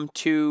them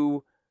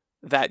to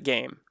that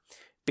game.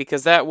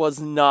 Because that was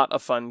not a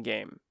fun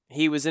game.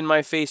 He was in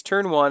my face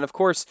turn 1. Of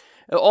course,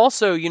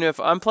 also, if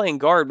I'm playing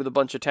guard with a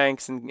bunch of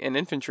tanks and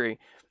infantry,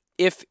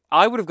 if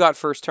I would have got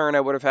first turn, I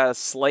would have had a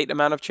slight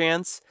amount of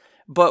chance.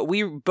 But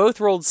we both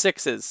rolled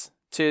 6s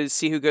to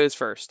see who goes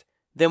first.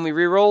 Then we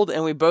re-rolled,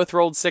 and we both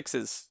rolled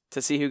 6s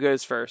to see who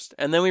goes first.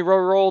 And then we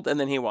rolled, and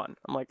then he won.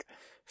 I'm like,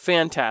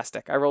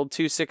 fantastic. I rolled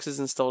 2 6s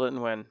and still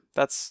didn't win.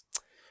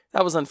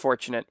 That was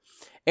unfortunate.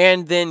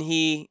 And then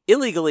he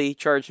illegally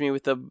charged me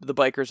with the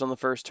bikers on the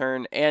first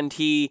turn, and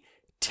he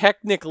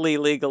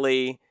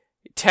legally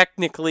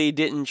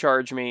didn't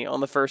charge me on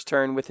the first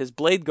turn with his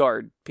Blade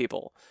Guard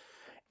people.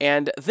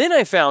 And then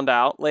I found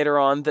out later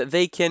on that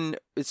they can,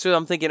 so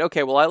I'm thinking,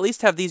 okay, well, I at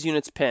least have these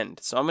units pinned,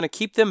 so I'm going to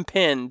keep them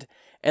pinned,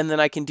 and then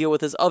I can deal with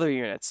his other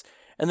units.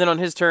 And then on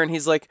his turn,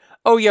 he's like,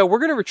 oh yeah, we're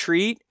going to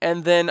retreat,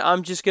 and then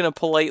I'm just going to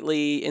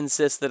politely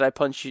insist that I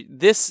punch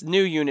this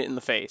new unit in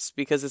the face,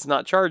 because it's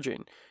not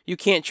charging. You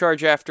can't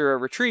charge after a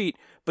retreat,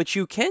 but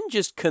you can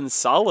just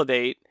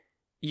consolidate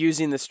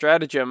using the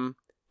stratagem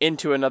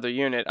into another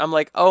unit. I'm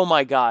like, oh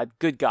my god,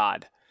 good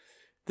god.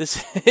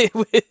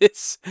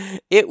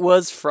 It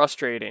was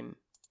frustrating.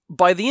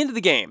 By the end of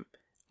the game,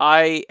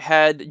 I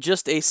had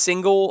just a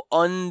single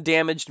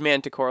undamaged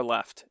Manticore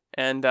left.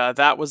 And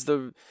that was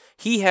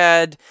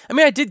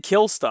I did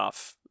kill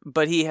stuff,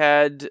 but he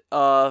had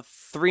a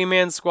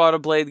 3-man squad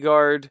of Blade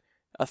Guard,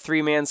 a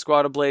 3-man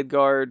squad of Blade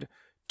Guard,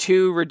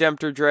 2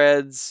 Redemptor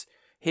Dreads,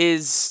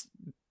 his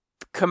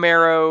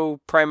Camaro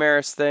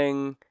Primaris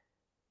thing,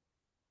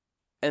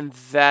 and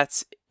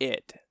that's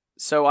it.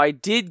 So I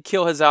did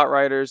kill his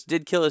Outriders,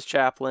 did kill his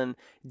Chaplain,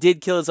 did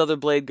kill his other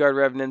Blade Guard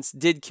Revenants,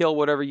 did kill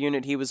whatever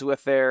unit he was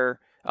with there.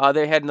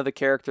 They had another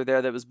character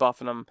there that was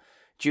buffing him.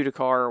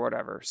 Judicar or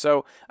whatever.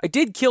 So I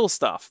did kill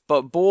stuff,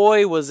 but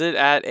boy was it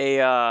at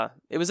a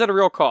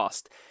real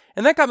cost.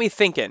 And that got me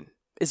thinking,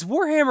 is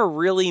Warhammer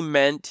really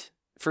meant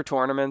for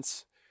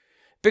tournaments?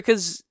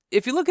 Because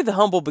if you look at the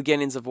humble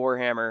beginnings of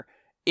Warhammer,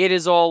 it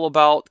is all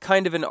about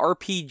kind of an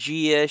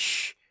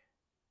RPG-ish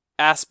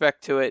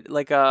aspect to it,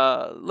 like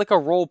a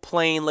role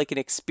playing, like an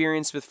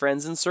experience with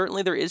friends, and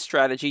certainly there is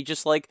strategy,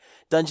 just like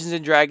Dungeons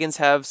and Dragons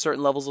have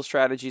certain levels of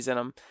strategies in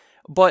them,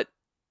 but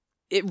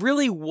it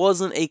really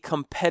wasn't a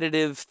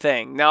competitive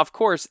thing. Now, of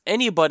course,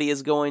 anybody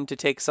is going to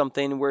take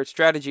something where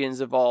strategy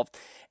is involved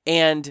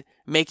and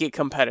make it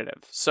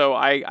competitive. So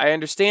I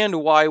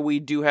understand why we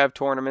do have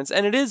tournaments,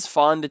 and it is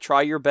fun to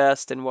try your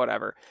best and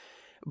whatever.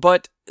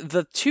 But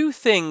the two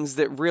things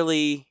that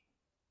really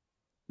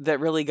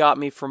got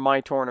me from my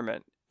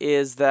tournament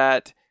is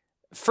that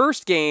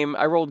first game,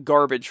 I rolled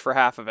garbage for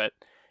half of it.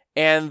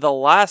 And the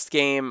last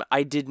game,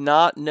 I did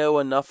not know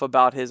enough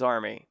about his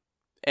army.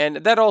 And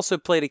that also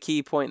played a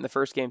key point in the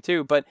first game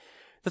too. But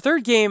the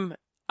third game,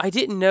 I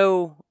didn't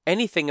know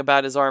anything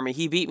about his army.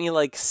 He beat me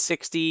like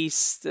 50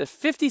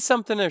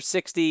 something or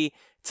 60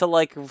 to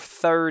like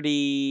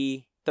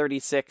 30,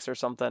 36 or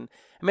something.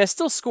 I mean, I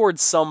still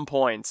scored some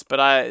points, but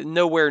I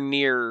nowhere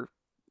near.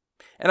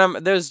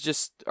 And those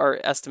just are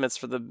estimates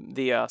for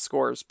the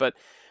scores, but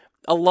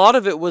a lot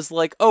of it was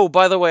like, oh,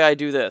 by the way, I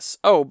do this.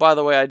 Oh, by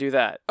the way, I do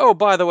that. Oh,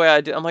 by the way, I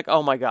do. I'm like,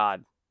 oh my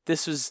god,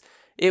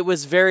 it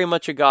was very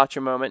much a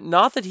gotcha moment.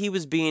 Not that he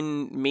was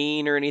being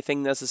mean or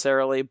anything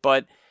necessarily,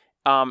 but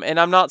and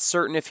I'm not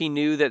certain if he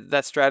knew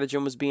that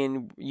stratagem was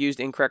being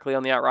used incorrectly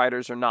on the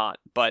Outriders or not.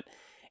 But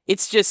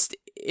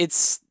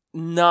it's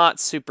not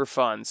super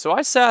fun. So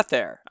I sat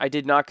there. I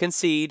did not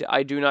concede.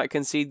 I do not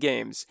concede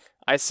games.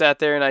 I sat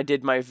there and I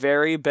did my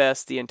very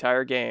best the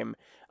entire game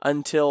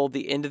until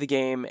the end of the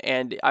game,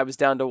 and I was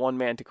down to one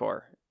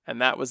Manticore,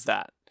 and that was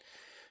that.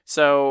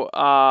 So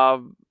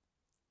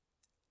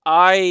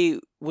I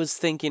was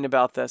thinking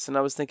about this, and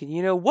I was thinking,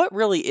 what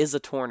really is a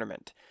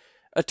tournament?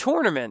 A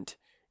tournament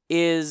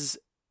is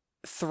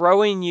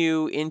throwing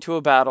you into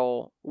a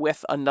battle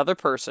with another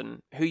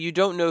person who you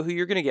don't know who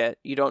you're going to get.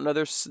 You don't know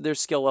their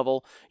skill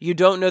level. You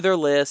don't know their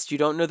list. You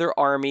don't know their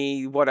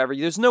army, whatever.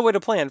 There's no way to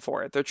plan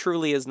for it. There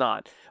truly is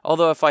not.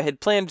 Although if I had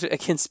planned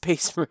against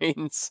Space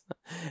Marines,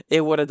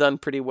 it would have done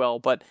pretty well.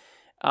 But,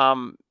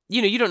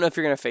 you don't know if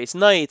you're going to face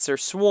knights or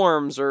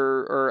swarms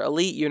or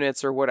elite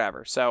units or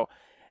whatever. So,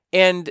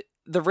 and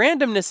the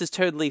randomness is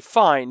totally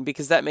fine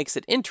because that makes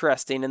it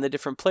interesting, and the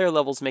different player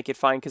levels make it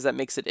fine because that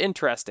makes it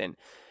interesting.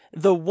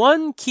 The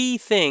one key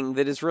thing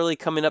that is really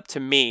coming up to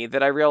me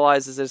that I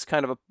realize is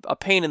kind of a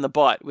pain in the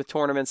butt with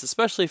tournaments,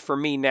 especially for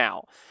me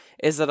now,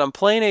 is that I'm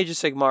playing Age of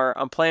Sigmar,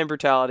 I'm playing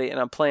Brutality, and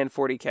I'm playing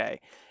 40k.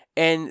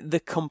 And the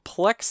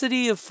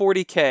complexity of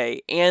 40k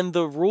and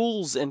the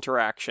rules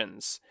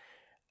interactions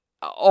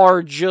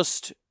are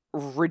just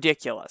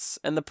ridiculous.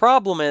 And the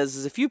problem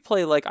is if you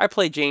play, like, I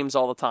play James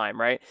all the time,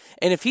 right?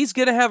 And if he's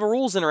going to have a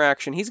rules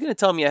interaction, he's going to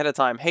tell me ahead of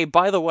time, hey,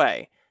 by the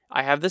way,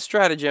 I have this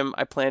stratagem,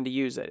 I plan to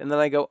use it. And then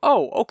I go,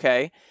 oh,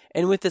 okay.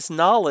 And with this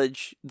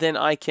knowledge, then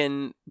I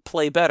can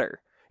play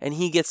better. And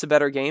he gets a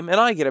better game, and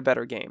I get a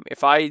better game.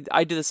 If I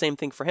do the same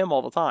thing for him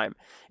all the time.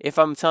 If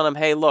I'm telling him,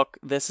 hey, look,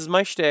 this is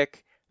my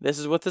shtick, this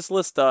is what this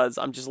list does,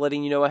 I'm just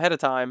letting you know ahead of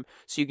time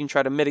so you can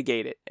try to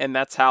mitigate it. And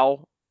that's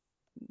how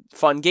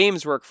fun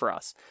games work for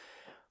us.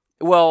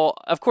 Well,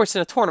 of course,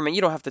 in a tournament,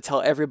 you don't have to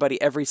tell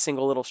everybody every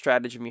single little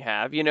stratagem you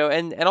have,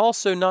 and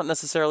also not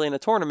necessarily in a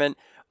tournament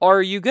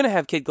are you going to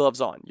have kid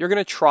gloves on. You're going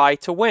to try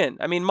to win.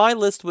 I mean, my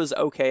list was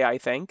okay, I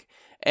think,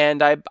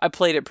 and I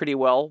played it pretty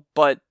well,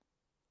 but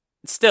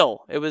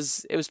still, it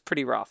was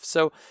pretty rough.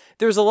 So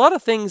there's a lot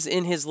of things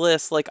in his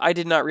list, like I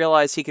did not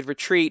realize he could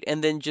retreat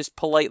and then just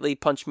politely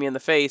punch me in the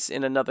face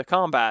in another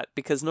combat,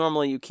 because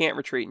normally you can't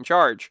retreat and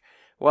charge.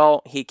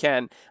 Well, he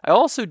can. I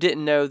also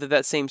didn't know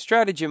that same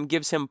stratagem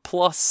gives him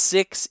plus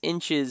 6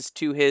 inches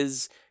to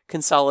his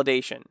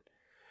consolidation.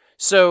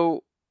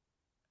 So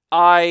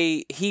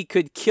he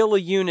could kill a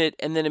unit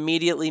and then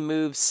immediately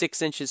move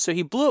 6 inches. So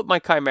he blew up my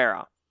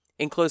Chimera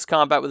in close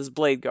combat with his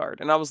Blade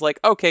Guard. And I was like,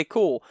 okay,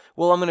 cool.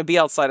 Well, I'm going to be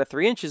outside of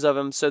 3 inches of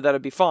him, so that'll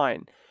be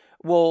fine.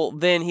 Well,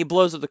 then he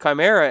blows up the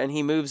Chimera and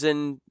he moves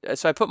in.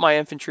 So I put my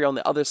infantry on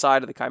the other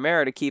side of the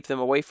Chimera to keep them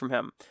away from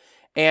him.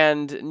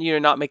 And,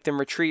 not make them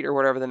retreat or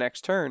whatever the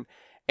next turn.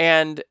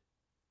 And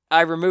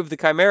I remove the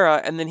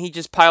Chimera, and then he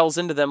just piles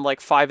into them like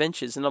 5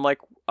 inches. And I'm like,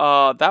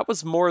 that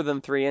was more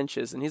than 3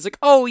 inches. And he's like,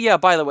 oh yeah,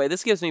 by the way,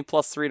 this gives me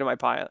 +3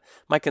 to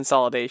my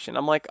consolidation.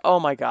 I'm like, oh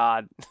my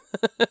god.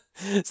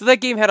 So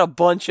that game had a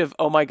bunch of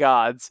oh my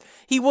gods.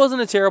 He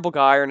wasn't a terrible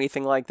guy or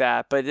anything like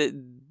that, but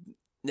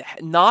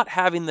not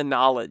having the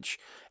knowledge.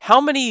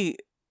 How many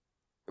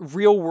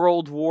real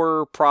world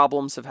war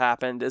problems have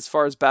happened as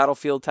far as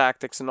battlefield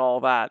tactics and all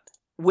that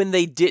when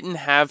they didn't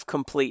have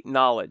complete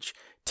knowledge?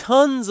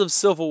 Tons of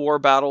Civil War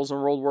battles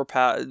and World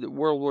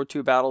War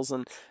II battles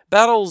and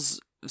battles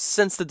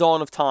since the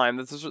dawn of time.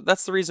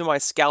 That's the reason why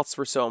scouts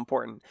were so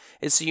important,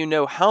 is so you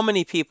know how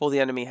many people the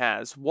enemy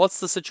has, what's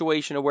the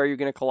situation of where you're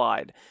going to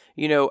collide,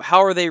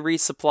 how are they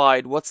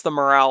resupplied, what's the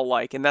morale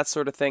like, and that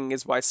sort of thing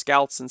is why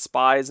scouts and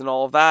spies and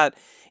all of that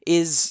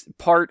is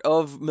part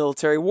of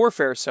military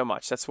warfare so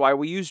much. That's why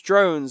we use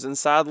drones and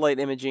satellite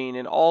imaging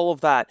and all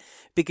of that,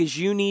 because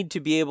you need to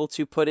be able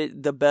to put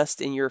it the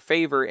best in your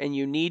favor, and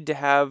you need to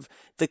have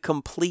the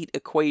complete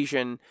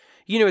equation.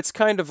 It's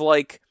kind of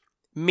like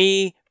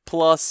me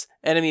plus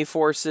enemy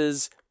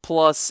forces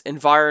plus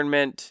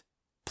environment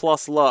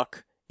plus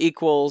luck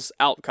equals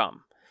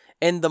outcome.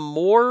 And the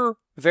more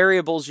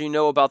variables you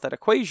know about that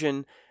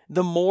equation,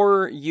 the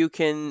more you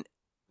can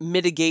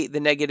mitigate the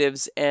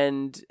negatives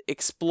and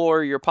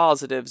explore your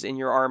positives in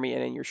your army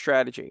and in your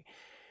strategy.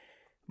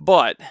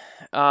 But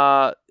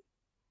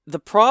the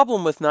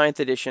problem with 9th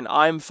edition,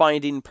 I'm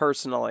finding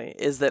personally,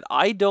 is that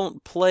I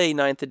don't play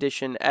 9th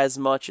edition as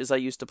much as I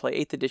used to play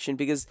 8th edition,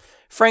 because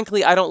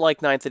frankly, I don't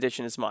like 9th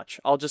edition as much.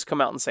 I'll just come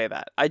out and say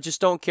that. I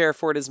just don't care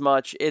for it as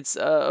much. It's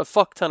a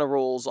fuck ton of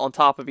rules on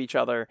top of each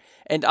other,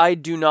 and I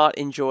do not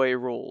enjoy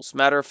rules.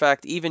 Matter of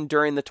fact, even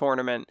during the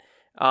tournament,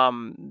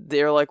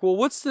 they're like, well,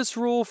 what's this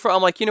rule for?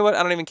 I'm like, you know what?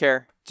 I don't even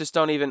care.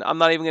 I'm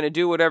not even going to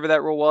do whatever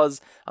that rule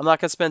was. I'm not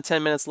going to spend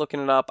 10 minutes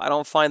looking it up. I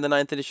don't find the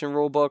 9th edition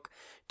rule book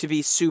to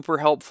be super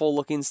helpful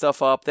looking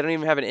stuff up. They don't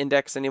even have an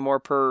index anymore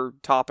per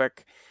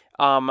topic.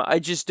 I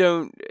just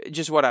don't,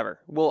 just whatever.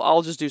 Well,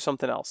 I'll just do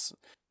something else.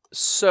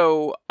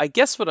 So I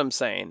guess what I'm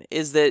saying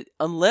is that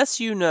unless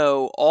you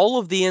know all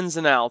of the ins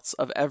and outs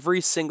of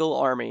every single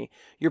army,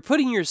 you're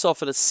putting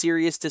yourself at a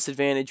serious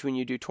disadvantage when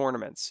you do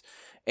tournaments.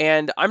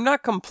 And I'm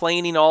not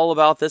complaining all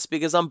about this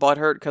because I'm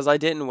butthurt because I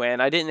didn't win.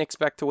 I didn't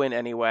expect to win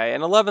anyway.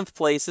 And 11th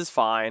place is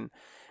fine.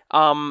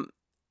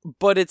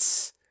 But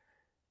it's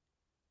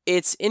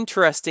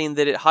interesting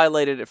that it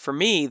highlighted it for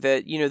me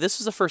that, this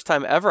is the first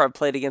time ever I've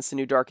played against the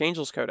new Dark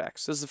Angels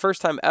Codex. This is the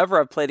first time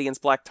ever I've played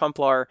against Black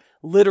Templar,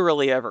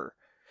 literally ever.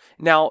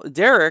 Now,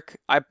 Derek,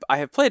 I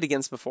have played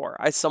against before.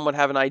 I somewhat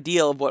have an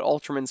idea of what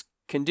Ultramans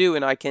can do,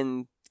 and I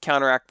can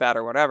counteract that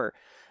or whatever.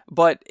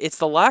 But it's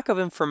the lack of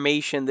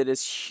information that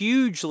is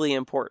hugely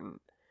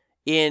important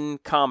in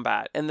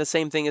combat, and the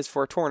same thing is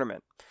for a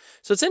tournament.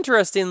 So it's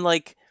interesting,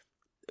 like,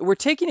 we're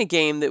taking a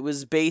game that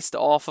was based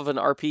off of an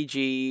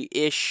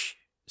RPG-ish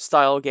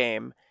style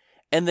game,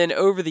 and then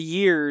over the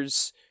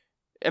years,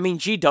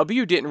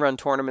 GW didn't run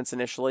tournaments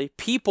initially.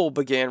 People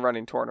began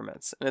running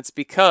tournaments, and it's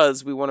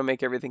because we want to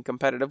make everything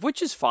competitive,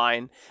 which is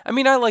fine. I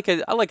like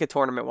a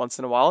tournament once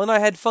in a while, and I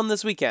had fun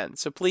this weekend,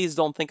 so please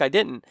don't think I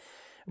didn't.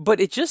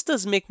 But it just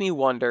does make me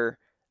wonder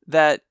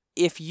that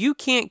if you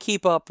can't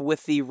keep up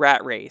with the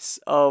rat race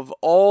of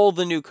all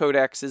the new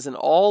codexes and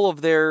all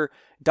of their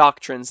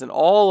doctrines and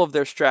all of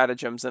their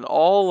stratagems and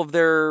all of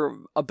their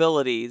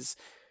abilities,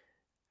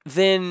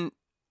 then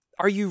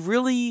are you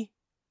really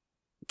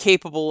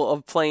capable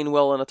of playing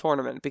well in a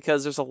tournament?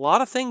 Because there's a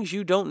lot of things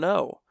you don't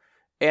know.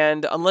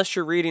 And unless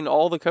you're reading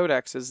all the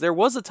codexes, there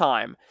was a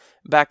time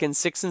back in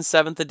 6th and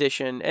 7th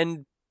edition,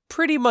 and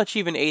pretty much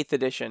even 8th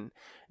edition,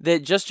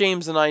 that just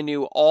James and I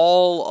knew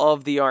all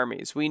of the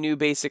armies. We knew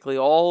basically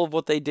all of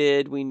what they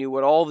did. We knew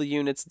what all the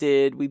units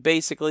did. We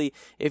basically,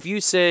 if you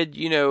said,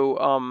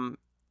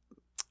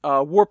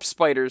 warp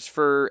spiders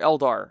for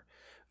Eldar,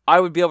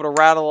 I would be able to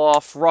rattle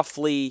off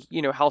roughly,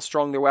 how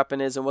strong their weapon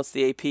is and what's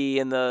the AP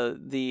and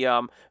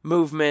the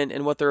movement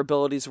and what their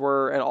abilities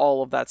were and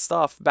all of that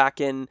stuff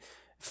back in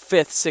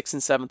 5th, 6th,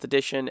 and 7th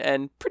edition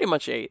and pretty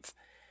much 8th.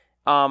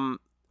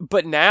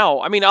 But now,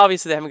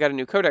 obviously they haven't got a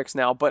new codex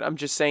now, but I'm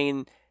just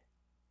saying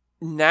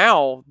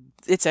now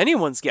it's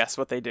anyone's guess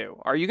what they do.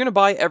 Are you going to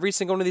buy every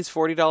single one of these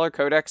 $40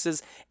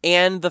 codexes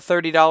and the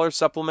 $30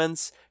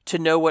 supplements to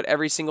know what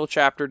every single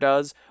chapter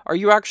does? Are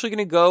you actually going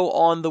to go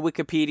on the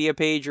Wikipedia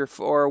page or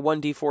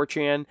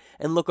 1D4chan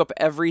and look up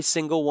every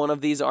single one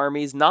of these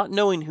armies, not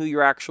knowing who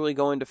you're actually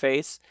going to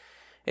face?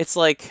 It's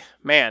like,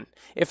 man,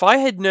 if I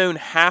had known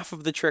half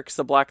of the tricks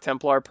the Black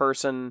Templar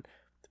person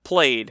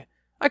played,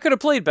 I could have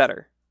played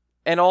better.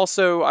 And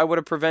also, I would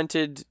have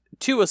prevented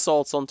 2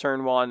 assaults on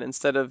turn 1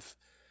 instead of,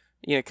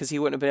 because he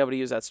wouldn't have been able to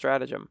use that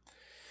stratagem.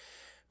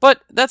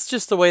 But that's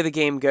just the way the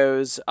game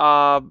goes.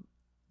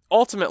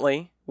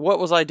 Ultimately, what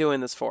was I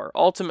doing this for?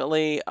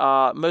 Ultimately,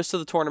 most of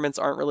the tournaments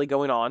aren't really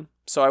going on,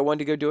 so I wanted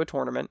to go do a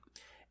tournament.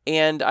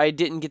 And I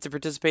didn't get to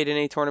participate in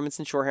any tournaments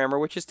in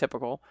Shorehammer, which is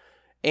typical.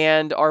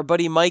 And our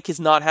buddy Mike is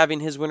not having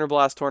his Winter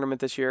Blast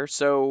tournament this year,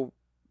 so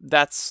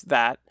that's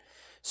that.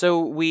 So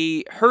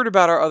we heard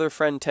about our other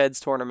friend Ted's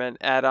tournament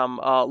at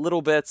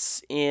Little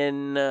Bits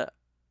in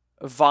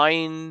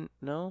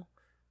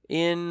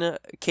in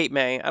Cape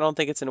May. I don't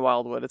think it's in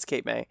Wildwood. It's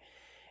Cape May.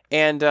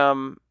 And,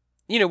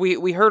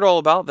 we heard all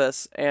about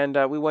this, and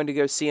we wanted to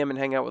go see him and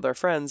hang out with our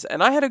friends.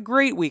 And I had a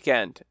great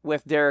weekend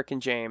with Derek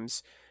and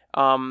James.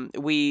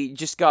 We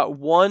just got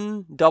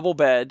one double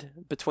bed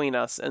between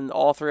us, and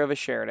all 3 of us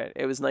shared it.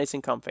 It was nice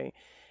and comfy.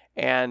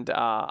 And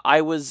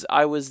I was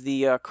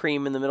the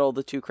cream in the middle of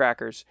the 2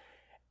 crackers.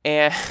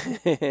 And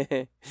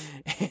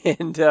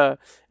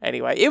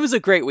anyway, it was a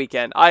great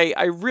weekend.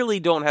 I really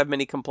don't have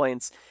many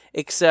complaints,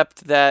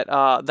 except that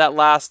that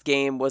last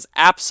game was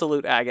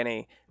absolute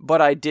agony,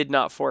 but I did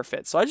not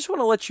forfeit. So I just want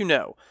to let you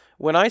know,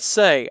 when I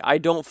say I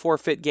don't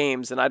forfeit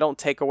games and I don't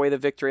take away the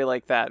victory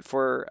like that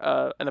for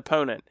an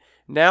opponent,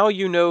 Now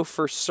you know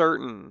for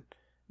certain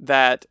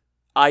that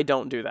I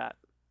don't do that.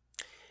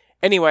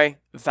 Anyway,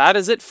 that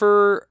is it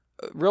for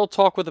Real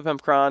Talk with the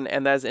Pimpcron,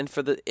 and that is it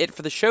for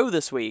the show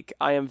this week.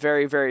 I am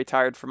very, very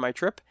tired from my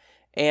trip,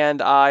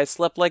 and I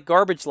slept like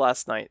garbage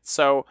last night.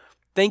 So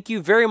thank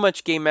you very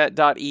much,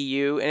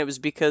 GameMat.eu, and it was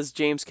because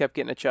James kept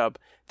getting a chub.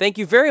 Thank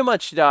you very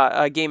much,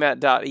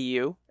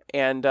 GameMat.eu,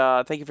 and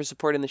thank you for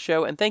supporting the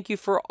show, and thank you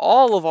for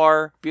all of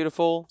our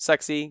beautiful,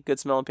 sexy,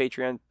 good-smelling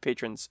Patreon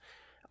patrons.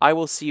 I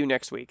will see you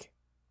next week.